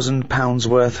 £200,000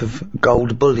 worth of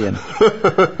gold bullion?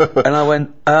 And I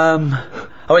went,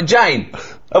 Jane,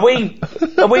 have we bought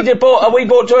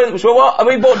 £200,000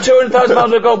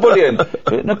 worth of gold bullion?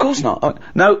 No, of course not. I went,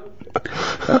 no.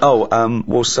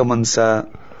 Well, someone's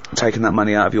taken that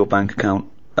money out of your bank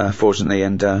account, fortunately,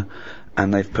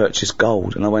 and they've purchased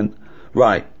gold. And I went,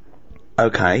 right,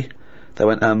 okay. They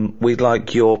went, we'd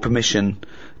like your permission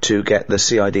to get the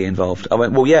CID involved. I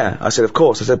went, well, yeah. I said, of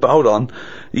course. I said, but hold on,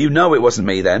 it wasn't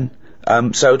me then.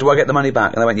 So do I get the money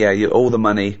back? And they went, yeah, all the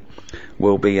money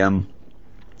will be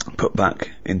put back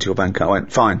into your bank account. I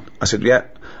went, fine. I said, yeah.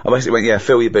 I basically went, yeah,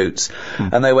 fill your boots.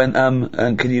 And they went,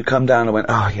 and can you come down? I went,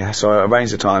 oh yeah. So I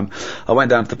arranged a time. I went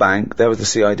down to the bank. There was the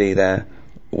CID there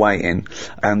waiting.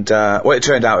 And, it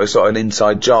turned out it was sort of an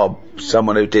inside job.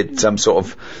 Someone who did some sort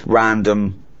of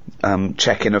random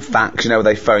checking of facts,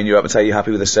 they phone you up and say you're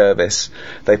happy with the service.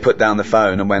 They put down the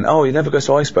phone and went, oh, you never guess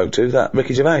who I spoke to, that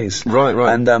Ricky Gervais. Right.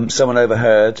 And someone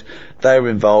overheard, they were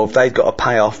involved, they'd got a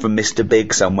payoff from Mr.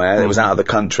 Big somewhere that was out of the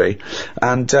country.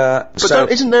 And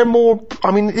isn't there more,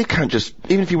 you can't just,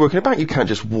 even if you work in a bank, you can't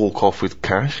just walk off with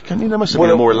cash, can you? There must have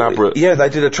been a more elaborate... Yeah, they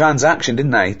did a transaction,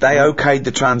 didn't they? They okayed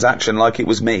the transaction like it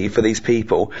was me for these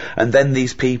people, and then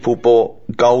these people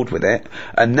bought gold with it,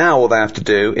 and now all they have to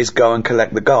do is go and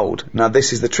collect the gold. Now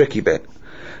this is the tricky bit.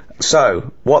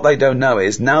 So, what they don't know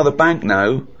is, now the bank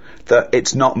know that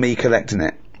it's not me collecting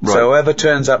it. Right. So whoever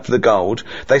turns up for the gold,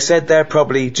 they said they'll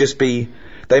probably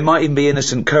they might even be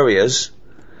innocent couriers.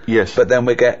 Yes. But then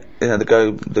we get,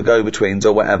 the go-betweens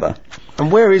or whatever.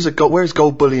 And where is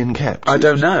gold bullion kept? I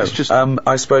don't know. It's just...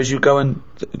 I suppose you go and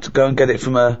get it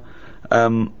from a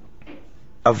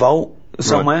vault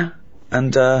somewhere,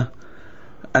 right.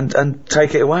 And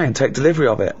take it away and take delivery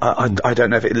of it. I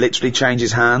don't know if it literally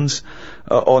changes hands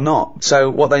or not. So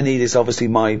what they need is obviously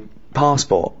my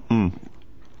passport.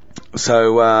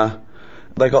 So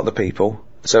they got the people.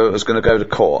 So it was going to go to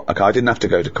court. Okay, I didn't have to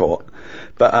go to court,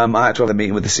 but I had to have a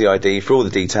meeting with the CID for all the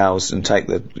details and take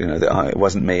that it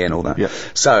wasn't me and all that. Yeah.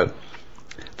 So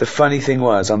the funny thing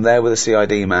was, I'm there with the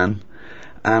CID man.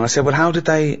 And I said, well, how did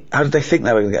they think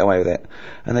they were going to get away with it?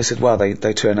 And they said, well, they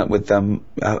turn up with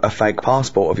a fake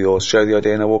passport of yours, show the ID,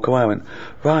 and they walk away. I went,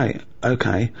 right,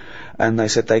 okay. And they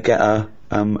said they get a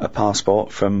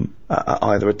passport from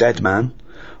either a dead man,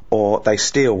 or they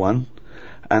steal one,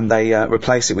 and they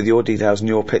replace it with your details and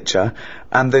your picture.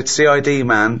 And the CID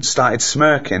man started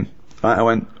smirking. Right? I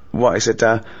went, what? He said,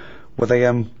 well,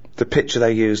 the picture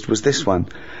they used was this one,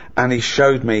 and he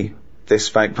showed me this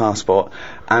fake passport,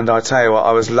 and I tell you what,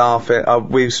 I was laughing.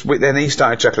 Then he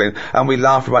started chuckling, and we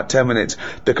laughed for about 10 minutes,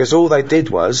 because all they did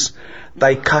was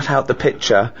they cut out the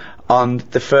picture on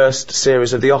the first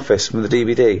series of The Office from the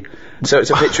DVD. So it's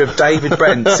a picture of David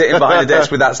Brent sitting behind the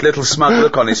desk with that little smug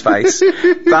look on his face.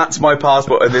 That's my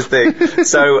passport and this thing.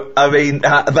 So,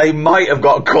 they might have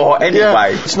got caught anyway.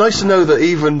 Yeah, it's nice to know that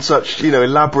even such,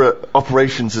 elaborate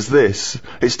operations as this,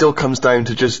 it still comes down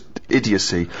to just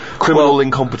idiocy, criminal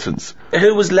incompetence.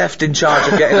 Who was left in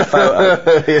charge of getting a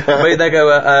photo? Yeah. They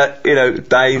go,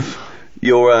 Dave,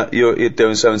 you're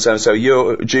doing so and so and so.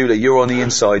 You're Julie. You're on the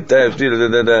inside. Bertie,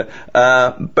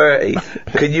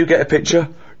 can you get a picture?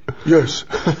 Yes.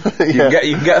 You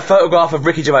can get a photograph of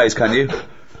Ricky Gervais, can you?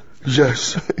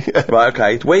 Yes. Yeah. Right,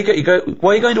 okay. Where are you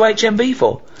going to HMV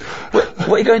for? What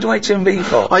are you going to HMV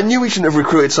for? I knew we shouldn't have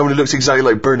recruited someone who looks exactly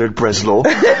like Bernard Bresslaw.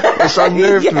 It's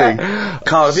unnerved me.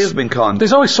 Carl, have you ever been conned?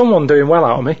 There's always someone doing well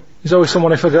out of me. There's always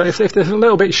someone, if they're a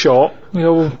little bit short,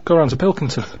 we'll go around to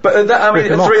Pilkington. But Rip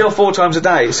him 3 off. or 4 times a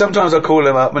day. Sometimes I call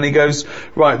him up and he goes,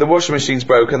 right, the washing machine's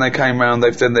broken, they came round,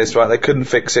 they've done this, right, they couldn't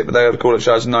fix it, but they had to call it,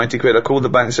 charge 90 quid. I called the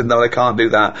bank and said, no, they can't do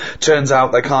that. Turns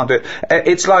out they can't do it.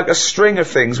 It's like a string of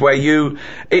things where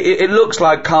it looks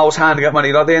like Carl's handing out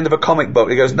money, like the end of a comic book.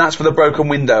 He goes, that's for the broken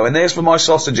window, and there's for my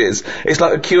sausages. It's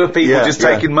like a queue of people just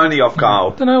taking money off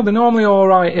Carl. I don't know, they're normally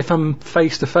alright if I'm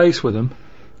face to face with them.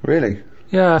 Really?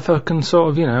 Yeah, if I can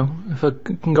sort of, if I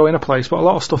can go in a place, but a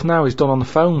lot of stuff now is done on the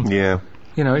phone. Yeah.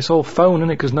 It's all phone, isn't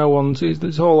it? Because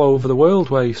it's all over the world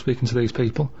where you're speaking to these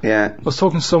people. Yeah. I was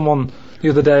talking to someone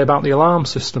the other day about the alarm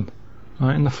system,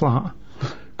 right, in the flat.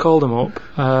 Called them up,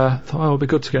 thought, it'd be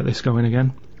good to get this going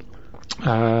again.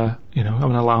 Have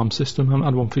an alarm system, I haven't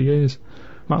had one for years.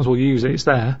 Might as well use it, it's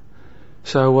there.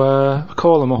 So, I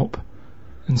called them up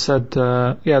and said,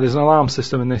 there's an alarm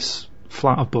system in this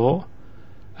flat I've bought.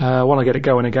 I want to get it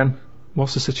going again.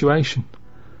 What's the situation?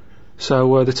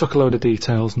 So they took a load of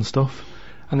details and stuff,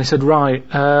 and they said, right,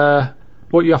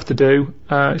 what you have to do,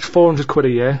 it's 400 quid a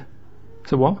year. I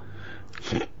said, what?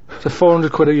 So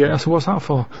 400 quid a year. I said, what's that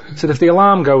for? He said, if the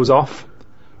alarm goes off,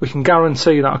 we can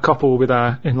guarantee that a couple will be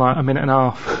there in like a minute and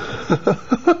a half.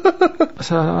 I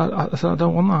said, I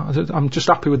don't want that. I said, I'm just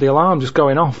happy with the alarm just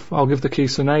going off. I'll give the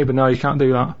keys to the neighbour. No, you can't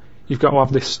do that. You've got to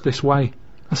have this way.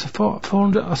 I said,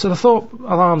 400. I said, I thought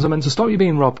alarms are meant to stop you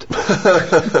being robbed.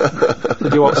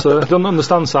 Did you what, sir? Don't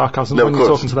understand sarcasm when you're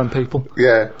talking to them people.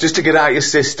 Yeah, just to get out your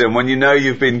system, when you know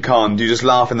you've been conned, you just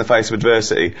laugh in the face of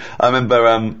adversity. I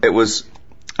remember it was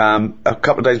a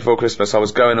couple of days before Christmas, I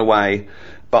was going away,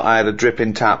 but I had a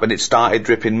dripping tap and it started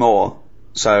dripping more.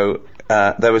 So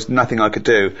there was nothing I could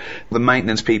do. The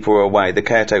maintenance people were away, the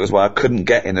caretakers were, I couldn't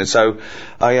get in. And so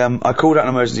I called out an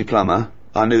emergency plumber.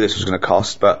 I knew this was going to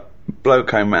cost, but bloke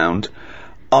came round.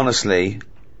 Honestly,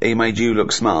 he made you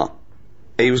look smart.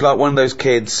 He was like one of those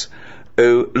kids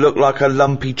who looked like a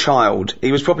lumpy child.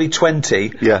 He was probably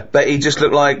 20, but he just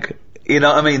looked like, you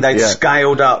know what I mean? They'd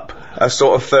scaled up a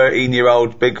sort of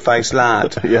 13-year-old big-faced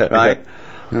lad, right?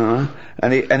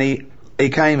 And he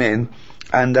came in,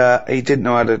 and he didn't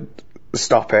know how to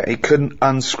stop it. He couldn't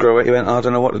unscrew it. He went, I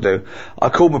don't know what to do. I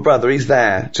called my brother. He's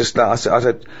there. Just I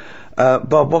said,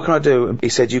 Bob, what can I do? He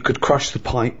said, you could crush the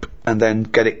pipe and then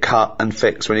get it cut and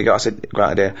fixed when you go. I said, great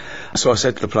idea. So I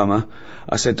said to the plumber,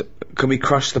 I said, can we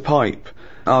crush the pipe?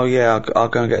 Oh yeah, I'll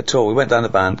go and get a tool. We went down the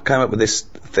van, came up with this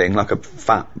thing, like a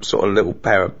fat sort of little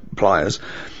pair of pliers.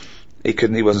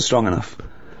 He wasn't strong enough.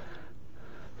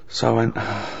 So I went, I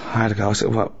had to go. I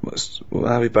said, well,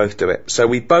 how do we both do it? So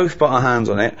we both put our hands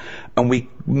on it and we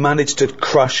managed to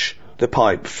crush the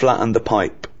pipe, flatten the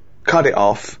pipe, cut it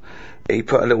off. He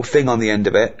put a little thing on the end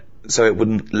of it so it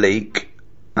wouldn't leak,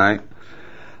 right?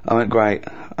 I went, great.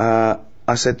 I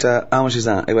said, how much is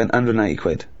that? He went, 180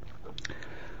 quid.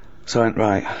 So I went,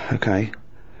 right, okay.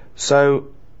 So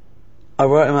I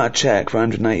wrote him out a cheque for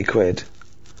 180 quid.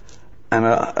 And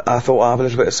I thought I'll have a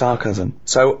little bit of sarcasm.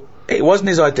 So it wasn't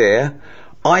his idea.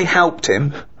 I helped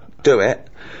him do it.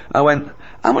 I went,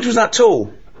 how much was that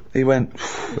tool? He went,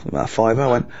 about £5. I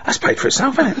went, that's paid for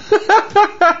itself, isn't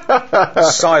it?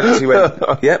 Silence. He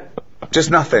went, yep, just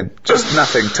nothing.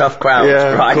 Tough crowd,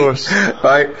 right? Of course.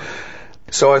 Right.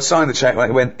 So I signed the cheque. Like,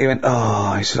 he went,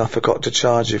 oh, he said, I forgot to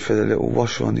charge you for the little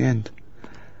washer on the end.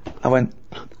 I went,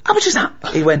 how much is that?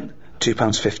 He went,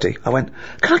 £2.50. I went,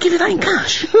 can I give you that in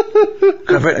cash?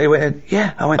 He went,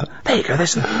 yeah. I went, there you go,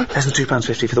 there's the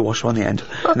 £2.50 for the washer on the end,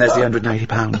 and there's the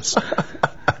 £180.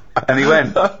 And he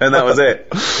went, and that was it.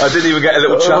 I didn't even get a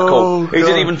little chuckle. He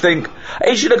didn't even think,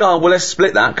 he should have gone, well, let's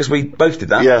split that, because we both did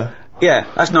that. Yeah,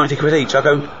 that's 90 quid each. I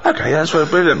go, okay, that's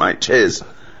brilliant, mate, cheers.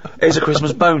 Here's a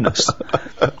Christmas bonus.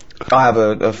 I have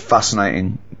a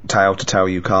fascinating tale to tell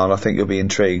you, Carl. I think you'll be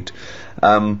intrigued.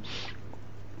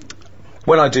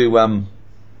 When I do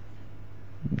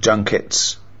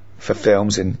junkets for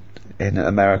films in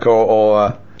America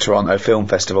or Toronto Film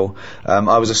Festival,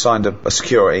 I was assigned a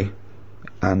security,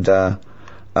 and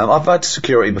I've had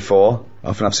security before. I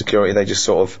often have security. They just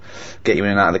sort of get you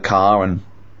in and out of the car, and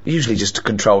usually just to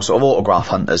control sort of autograph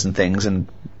hunters and things.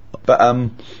 But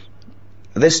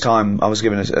this time I was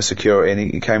given a security,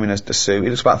 and he came in a suit. He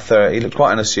looks about 30. He looked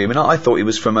quite unassuming. I thought he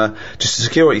was from just a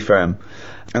security firm,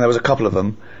 and there was a couple of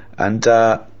them. And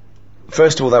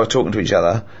first of all, they were talking to each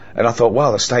other, and I thought,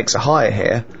 well, the stakes are higher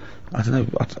here. I don't know.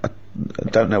 I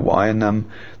don't know why. And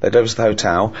they drove us to the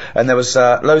hotel, and there was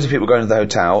loads of people going to the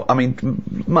hotel. I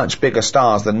mean, much bigger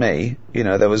stars than me. You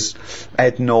know, there was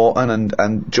Ed Norton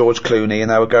and George Clooney,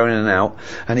 and they were going in and out.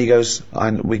 And he goes,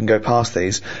 "We can go past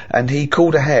these." And he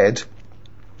called ahead,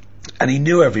 and he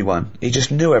knew everyone. He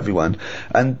just knew everyone.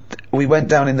 And we went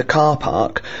down in the car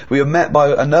park. We were met by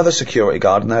another security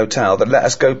guard in the hotel that let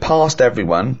us go past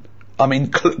everyone. I mean,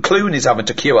 Clooney's having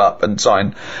to queue up and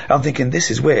sign. I'm thinking, this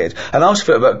is weird. And I also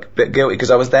feel a bit guilty because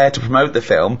I was there to promote the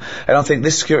film, and I think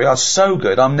this security guard's so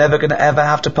good, I'm never going to ever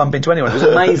have to pump into anyone. It was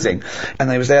amazing.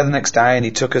 And he was there the next day, and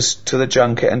he took us to the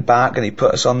junket and back, and he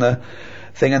put us on the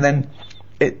thing, and then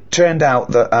it turned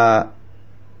out that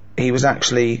he was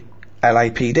actually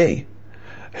LAPD,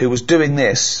 who was doing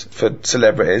this for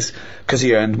celebrities because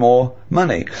he earned more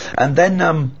money. And then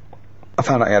I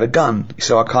found out he had a gun,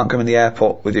 so I can't come in the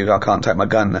airport with you, I can't take my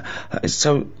gun.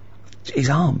 So he's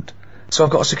armed. So I've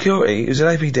got a security who's an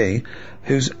APD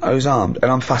who's armed,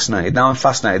 and I'm fascinated. Now I'm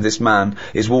fascinated. This man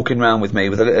is walking around with me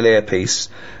with a little earpiece,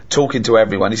 talking to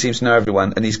everyone. He seems to know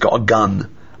everyone, and he's got a gun.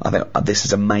 I think, this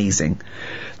is amazing.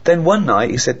 Then one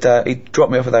night he said, he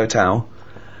dropped me off at the hotel,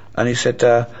 and he said,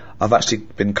 I've actually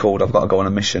been called, I've got to go on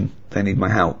a mission, they need my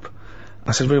help.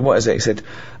 I said, really, what is it? He said,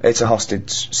 it's a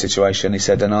hostage situation. He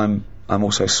said, and I'm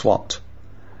also SWAT.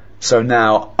 So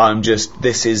now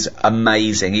this is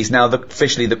amazing. He's now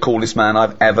officially the coolest man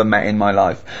I've ever met in my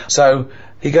life. So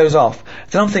he goes off.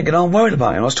 Then I'm thinking, I'm worried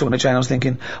about him. I was talking to Jane, I was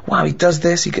thinking, wow, he does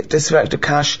this, he gets this extra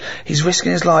cash, he's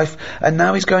risking his life, and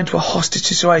now he's going to a hostage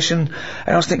situation.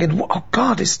 And I was thinking, oh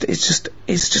God, he's just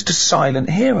a silent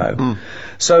hero.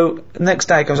 So next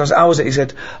day he comes, I said, how was it? He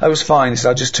said, I was fine. He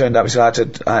said, I just turned up. He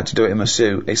said, I had to do it in my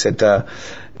suit. He said,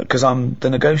 because I'm the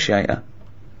negotiator.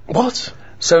 What?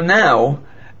 So now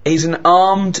he's an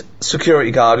armed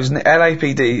security guard who's in the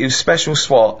LAPD, who's special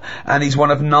SWAT, and he's one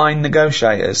of 9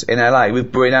 negotiators in LA.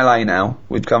 We're in LA now.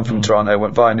 We'd come from Toronto,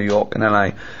 went via New York and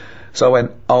LA. So I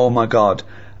went, oh my God.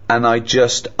 And I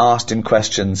just asked him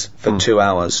questions for 2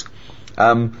 hours.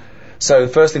 So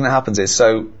the first thing that happens is,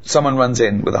 so someone runs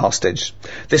in with a hostage.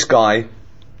 This guy,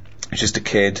 who's just a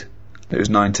kid, who was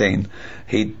 19,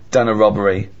 he'd done a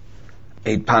robbery.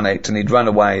 He'd panicked and he'd run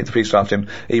away. The police were after him.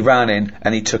 He ran in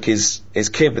and he took his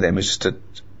kid with him. It was just a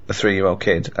 3-year-old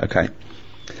kid. Okay.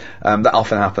 That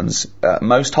often happens.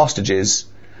 Most hostages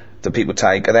that people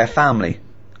take are their family,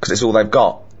 because it's all they've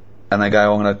got. And they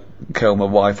go, I'm going to kill my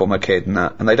wife or my kid and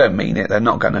that. And they don't mean it. They're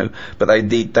not going to. But they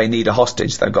need a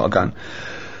hostage. They've got a gun.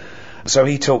 So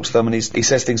he talks to them and he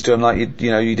says things to them like,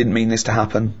 you didn't mean this to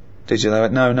happen, did you? They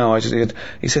went, no,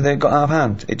 he said they got out of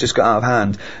hand. It just got out of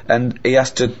hand. And he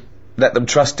has to let them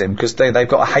trust him, because they've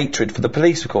got a hatred for the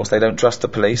police, of course. They don't trust the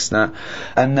police. Nah.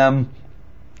 And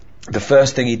the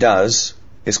first thing he does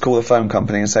is call the phone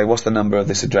company and say, what's the number of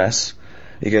this address?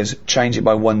 He goes, change it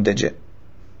by 1 digit.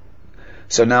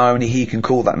 So now only he can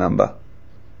call that number,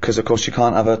 because of course you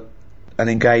can't have an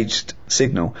engaged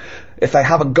signal. If they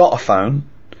haven't got a phone,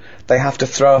 they have to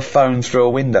throw a phone through a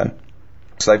window.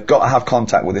 So they've got to have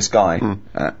contact with this guy.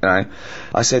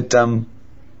 I said,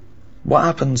 what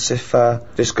happens if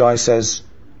this guy says,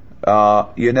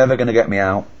 you're never going to get me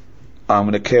out, I'm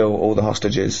going to kill all the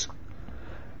hostages?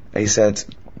 He said,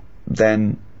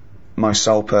 then my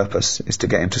sole purpose is to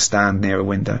get him to stand near a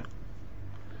window.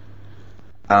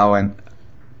 And I went,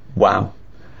 wow.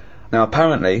 Now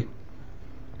apparently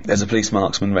there's a police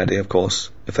marksman ready, of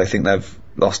course, if they think they've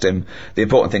lost him. The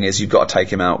important thing is you've got to take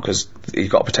him out, because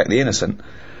you've got to protect the innocent.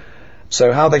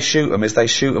 So how they shoot him is they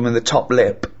shoot him in the top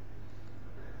lip,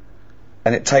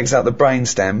 and it takes out the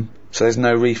brainstem, so there's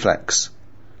no reflex.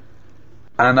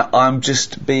 And I'm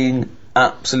just being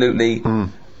absolutely,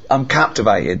 I'm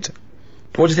captivated.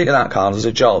 What do you think of that, Carl, as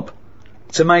a job?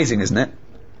 It's amazing, isn't it?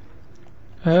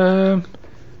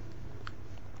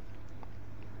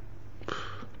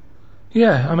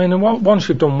 Yeah, I mean, once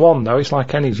you've done one, though, it's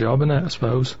like any job, isn't it, I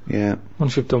suppose? Yeah.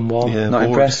 Once you've done one. Yeah, Not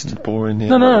impressed? Boring,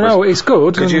 yeah. No, it's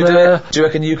good. Could you do it? Do you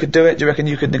reckon you could do it? Do you reckon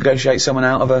you could negotiate someone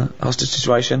out of a hostage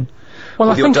situation? Well,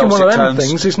 I With your think in one of dulcet them tones?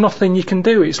 things, there's nothing you can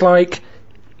do. It's like,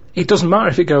 it doesn't matter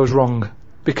if it goes wrong,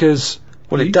 because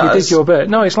Well, it you does. did your bit.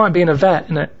 No, it's like being a vet,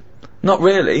 isn't it? Not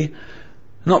really,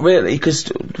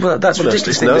 because that's a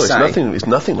ridiculous thing to say. It's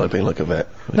nothing like being like a vet.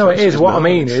 No, it is. What I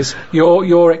mean is,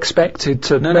 you're expected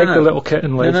to make the little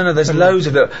kitten live. No, there's loads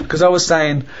of it. Because I was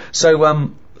saying,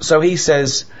 so he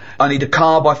says, I need a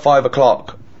car by 5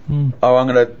 o'clock, or I'm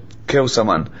going to kill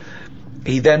someone.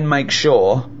 He then makes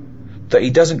sure that he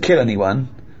doesn't kill anyone,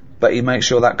 but he makes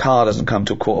sure that car doesn't come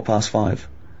till 5:15.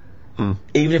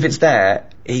 Even if it's there,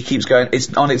 he keeps going,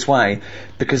 it's on its way,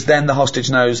 because then the hostage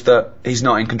knows that he's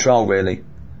not in control, really.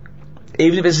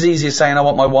 Even if it's as easy as saying, I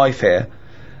want my wife here,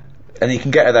 and he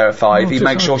can get her there at 5, he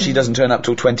makes sure she doesn't turn up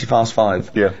till 5:20.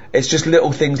 Yeah. It's just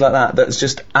little things like that that's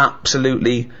just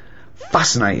absolutely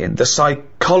fascinating. The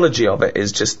psychology of it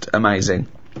is just amazing.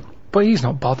 But he's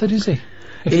not bothered, is he?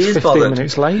 If He he's is 15 bothered.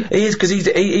 minutes late. He is, because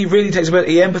he really takes a bit,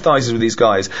 he empathises with these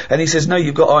guys, and he says, no,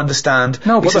 you've got to understand.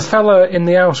 No, He but the says- fella in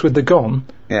the house with the gun,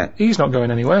 yeah. he's not going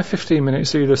anywhere. 15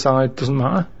 minutes either side doesn't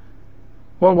matter.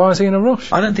 Well, why is he in a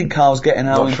rush? I don't think Carl's getting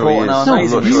how Not sure he important, is. how No,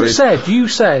 amazing not he sure is. he You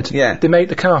said Yeah. they make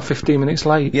the car 15 minutes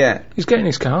late. Yeah. He's getting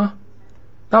his car.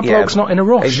 That Yeah, bloke's not in a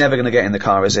rush. He's never going to get in the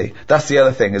car, is he? That's the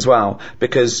other thing as well,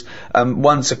 because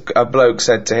once a bloke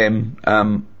said to him,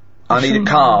 I need a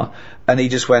car, and he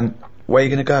just went, where are you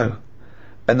going to go?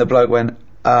 And the bloke went,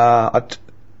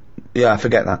 yeah,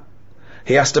 forget that.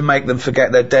 He has to make them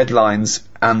forget their deadlines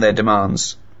and their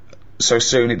demands. So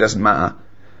soon it doesn't matter.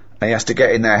 And he has to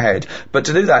get in their head. But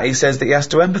to do that, he says that he has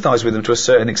to empathise with them to a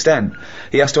certain extent.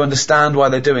 He has to understand why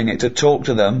they're doing it, to talk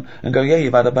to them and go, yeah,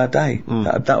 you've had a bad day.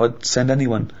 That would send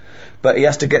anyone. But he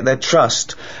has to get their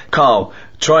trust. Carl,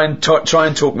 try and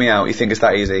talk me out. You think it's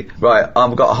that easy? Right,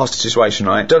 I've got a hostage situation,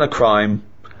 right? Done a crime.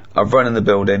 I've run in the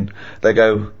building. They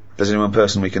go, there's only one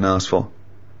person we can ask for.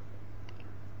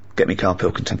 Get me Carl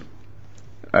Pilkington.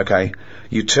 Okay.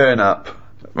 You turn up.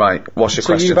 Right, what's your So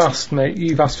question?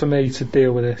 you've asked for me to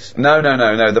deal with this. No.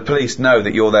 The police know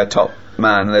that you're their top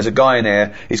man, and there's a guy in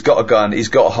here, he's got a gun, he's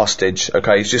got a hostage,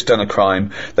 okay, he's just done a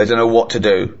crime, they don't know what to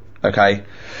do, okay?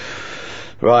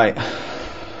 Right,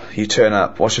 you turn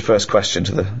up, what's your first question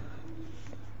to the...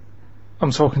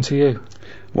 I'm talking to you.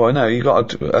 Well, no, you got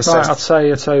to assess... Right,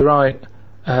 I'd say, right,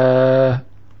 I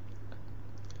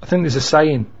think there's a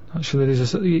saying, actually,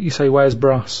 you say, where's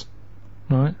brass?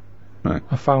 Right? Right.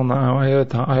 I found that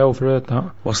out, I overheard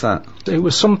that. What's that? It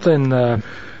was something,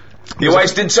 You're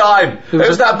wasting time! was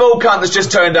Who's a- that bull cunt that's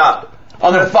just turned up?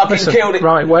 I'm gonna fucking listen, kill it!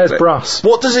 right, where's brass?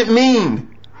 What does it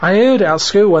mean? I heard it at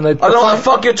school when they... I don't know what the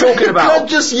fuck you're talking about! God,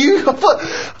 just you.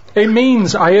 It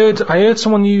means, I heard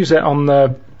someone use it on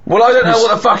the... Well, I don't know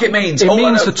what the fuck it means. It All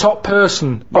I means know- the top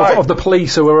person Right. of the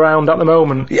police who are around at the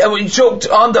moment. Yeah, well, you talked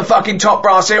on the fucking top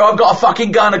brass here. I've got a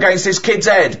fucking gun against this kid's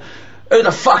head. Who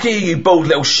the fuck are you bald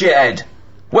little shithead?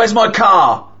 Where's my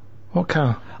car? What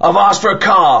car? I've asked for a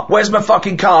car. Where's my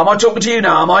fucking car? Am I talking to you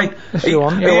now, am I? If you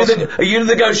want, yeah, are you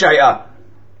the negotiator?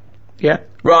 Yeah.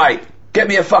 Right. Get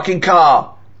me a fucking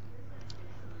car.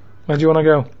 Where do you want to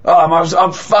go? Oh,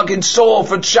 I'm fucking sore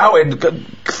for shouting.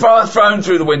 Throw a phone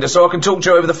through the window so I can talk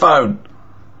to you over the phone.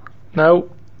 No.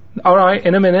 Alright,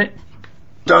 in a minute.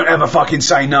 Don't ever fucking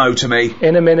say no to me.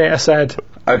 In a minute, I said.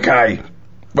 Okay.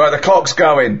 Right, the clock's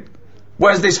going.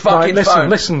 Where's this fucking Right, phone?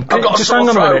 listen, I've got a just sore hang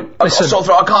on a throat. minute. I've got a Listen. sore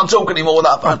throat. I can't talk anymore with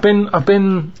that phone. I've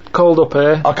been called up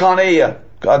here. I can't hear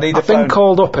you. I need the I've been phone.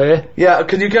 called up here Yeah,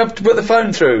 can you go to put the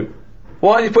phone through?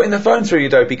 Why are you putting the phone through, you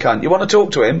dopey cunt? You want to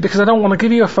talk to him? because I don't want to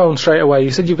give you a phone straight away. You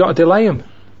said you've got to delay him.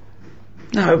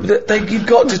 No, but you've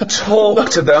got to talk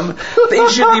to them. You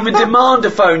shouldn't even demand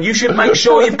a phone. You should make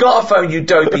sure you've got a phone, you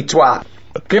dopey twat.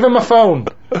 Give him a phone.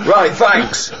 Right,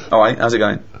 thanks. Alright, how's it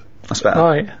going? That's better.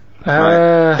 Right.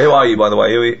 Right. Who are you, by the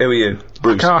way? Who are you?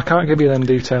 Bruce. I can't give you them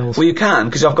details. Well, you can,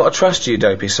 because I've got to trust you,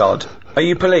 dopey sod. Are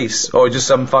you police, or just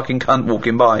some fucking cunt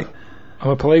walking by?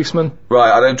 I'm a policeman.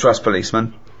 Right, I don't trust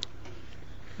policemen.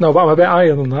 No, but I'm a bit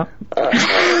higher than that.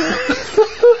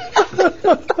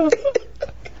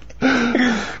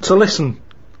 So listen.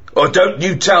 Or don't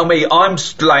you tell me I'm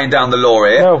laying down the law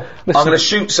here. No, I'm listen. going to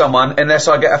shoot someone unless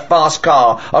I get a fast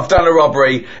car. I've done a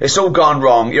robbery. It's all gone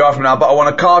wrong. You're after now, but I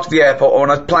want a car to the airport. I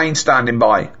want a plane standing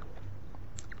by.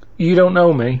 You don't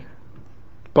know me,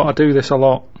 but I do this a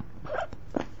lot.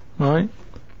 Right?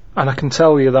 And I can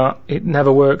tell you that it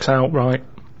never works out right.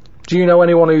 Do you know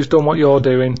anyone who's done what you're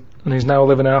doing and is now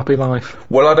living a happy life?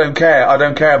 Well, I don't care. I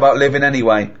don't care about living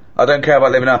anyway. I don't care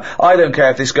about living out. I don't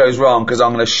care if this goes wrong, because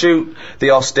I'm going to shoot the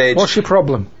hostage. What's your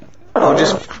problem? I'm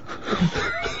just...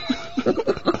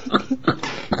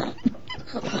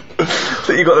 I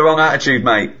think you've got the wrong attitude,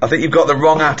 mate. I think you've got the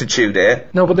wrong attitude here.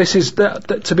 No, but this is,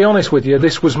 to be honest with you,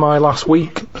 this was my last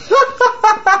week.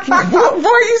 Why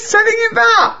are you telling him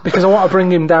that? Because I want to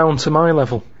bring him down to my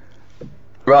level.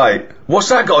 Right. What's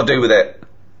that got to do with it?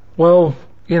 Well,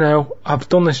 you know, I've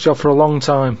done this job for a long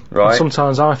time. Right. And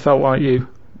sometimes I felt like you.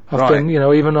 I've Right. been, you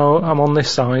know, even though I'm on this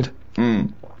side,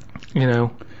 Mm. you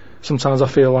know, sometimes I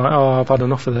feel like, oh, I've had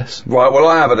enough of this. Right, well,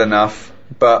 I have had enough.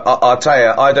 But I'll tell you,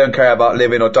 I don't care about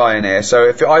living or dying here. So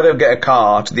if I don't get a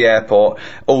car to the airport,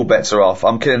 all bets are off.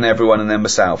 I'm killing everyone and then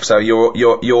myself. So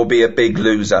you'll be a big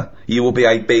loser. You will be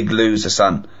a big loser,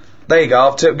 son. There you go.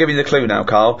 I've given you the clue now,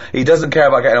 Carl. He doesn't care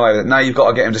about getting away with it. Now you've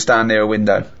got to get him to stand near a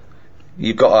window.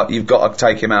 You've got to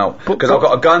take him out. Because I've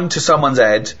got a gun to someone's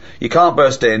head. You can't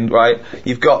burst in, right?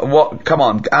 You've got what? Come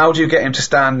on. How do you get him to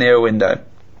stand near a window?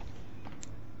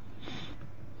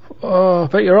 Oh, I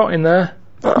bet you're hot in there.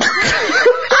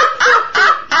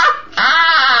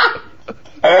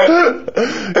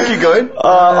 Keep going.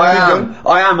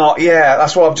 I am hot. Yeah,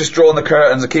 that's why I've just drawn the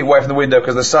curtains and keep away from the window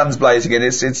because the sun's blazing in.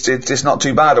 It's not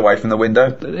too bad away from the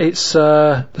window. It's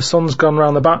the sun's gone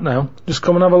round the back now. Just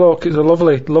come and have a look. It's a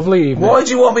lovely evening. Why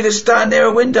do you want me to stand near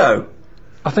a window?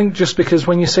 I think just because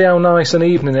when you see how nice an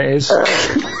evening it is.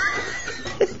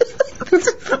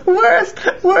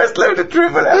 Worst load of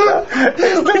dribble ever.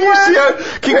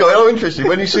 Keep going. I'm interested.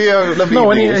 When you see how lovely.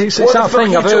 No, it's that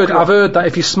thing. I've heard that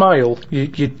if you smile,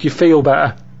 you feel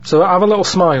better. So have a little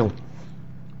smile.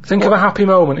 Think of a happy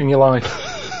moment in your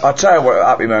life. I'll tell you what a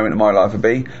happy moment in my life would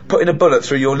be. Putting a bullet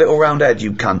through your little round head,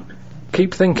 you cunt.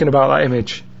 Keep thinking about that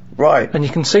image. Right. And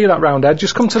you can see that round head.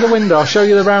 Just come to the window. I'll show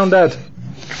you the round head.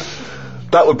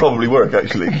 That would probably work,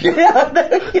 actually.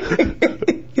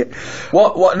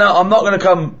 What? No, I'm not going to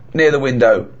come near the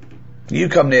window. You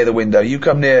come near the window. You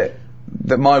come near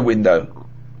my window.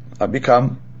 Are you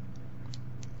coming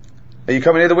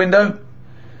near the window?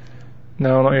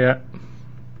 No, not yet.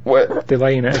 Where?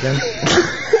 Delaying it again.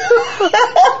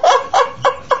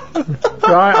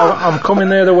 Right, I'm coming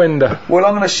near the window. Well,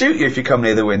 I'm going to shoot you if you come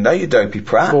near the window, you dopey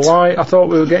prat. Well, why? I thought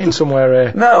we were getting somewhere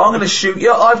here. No, I'm going to shoot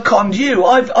you. I've conned you.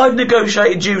 I've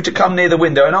negotiated you to come near the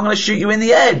window, and I'm going to shoot you in the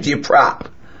head, you prat.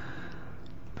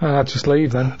 I'll just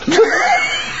leave then.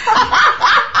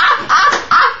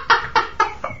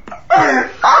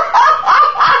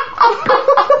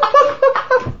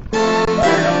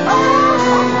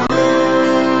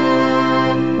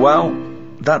 Well,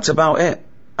 that's about it.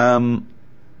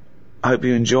 I hope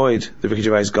you enjoyed the Ricky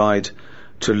Gervais Guide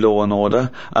to Law and Order.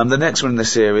 The next one in the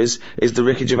series is the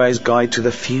Ricky Gervais Guide to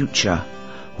the Future,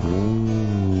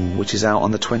 which is out on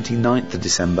the 29th of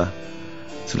December.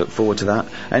 So look forward to that.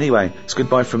 Anyway, it's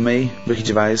goodbye from me, Ricky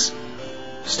Gervais,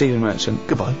 Stephen Merchant,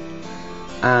 Goodbye,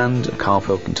 and Carl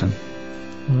Pilkington.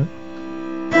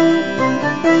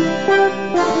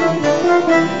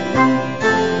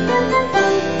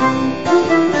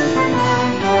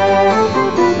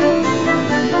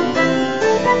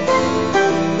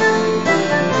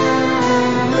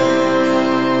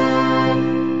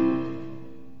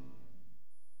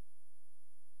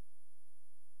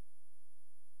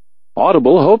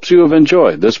 Audible hopes you have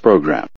enjoyed this program.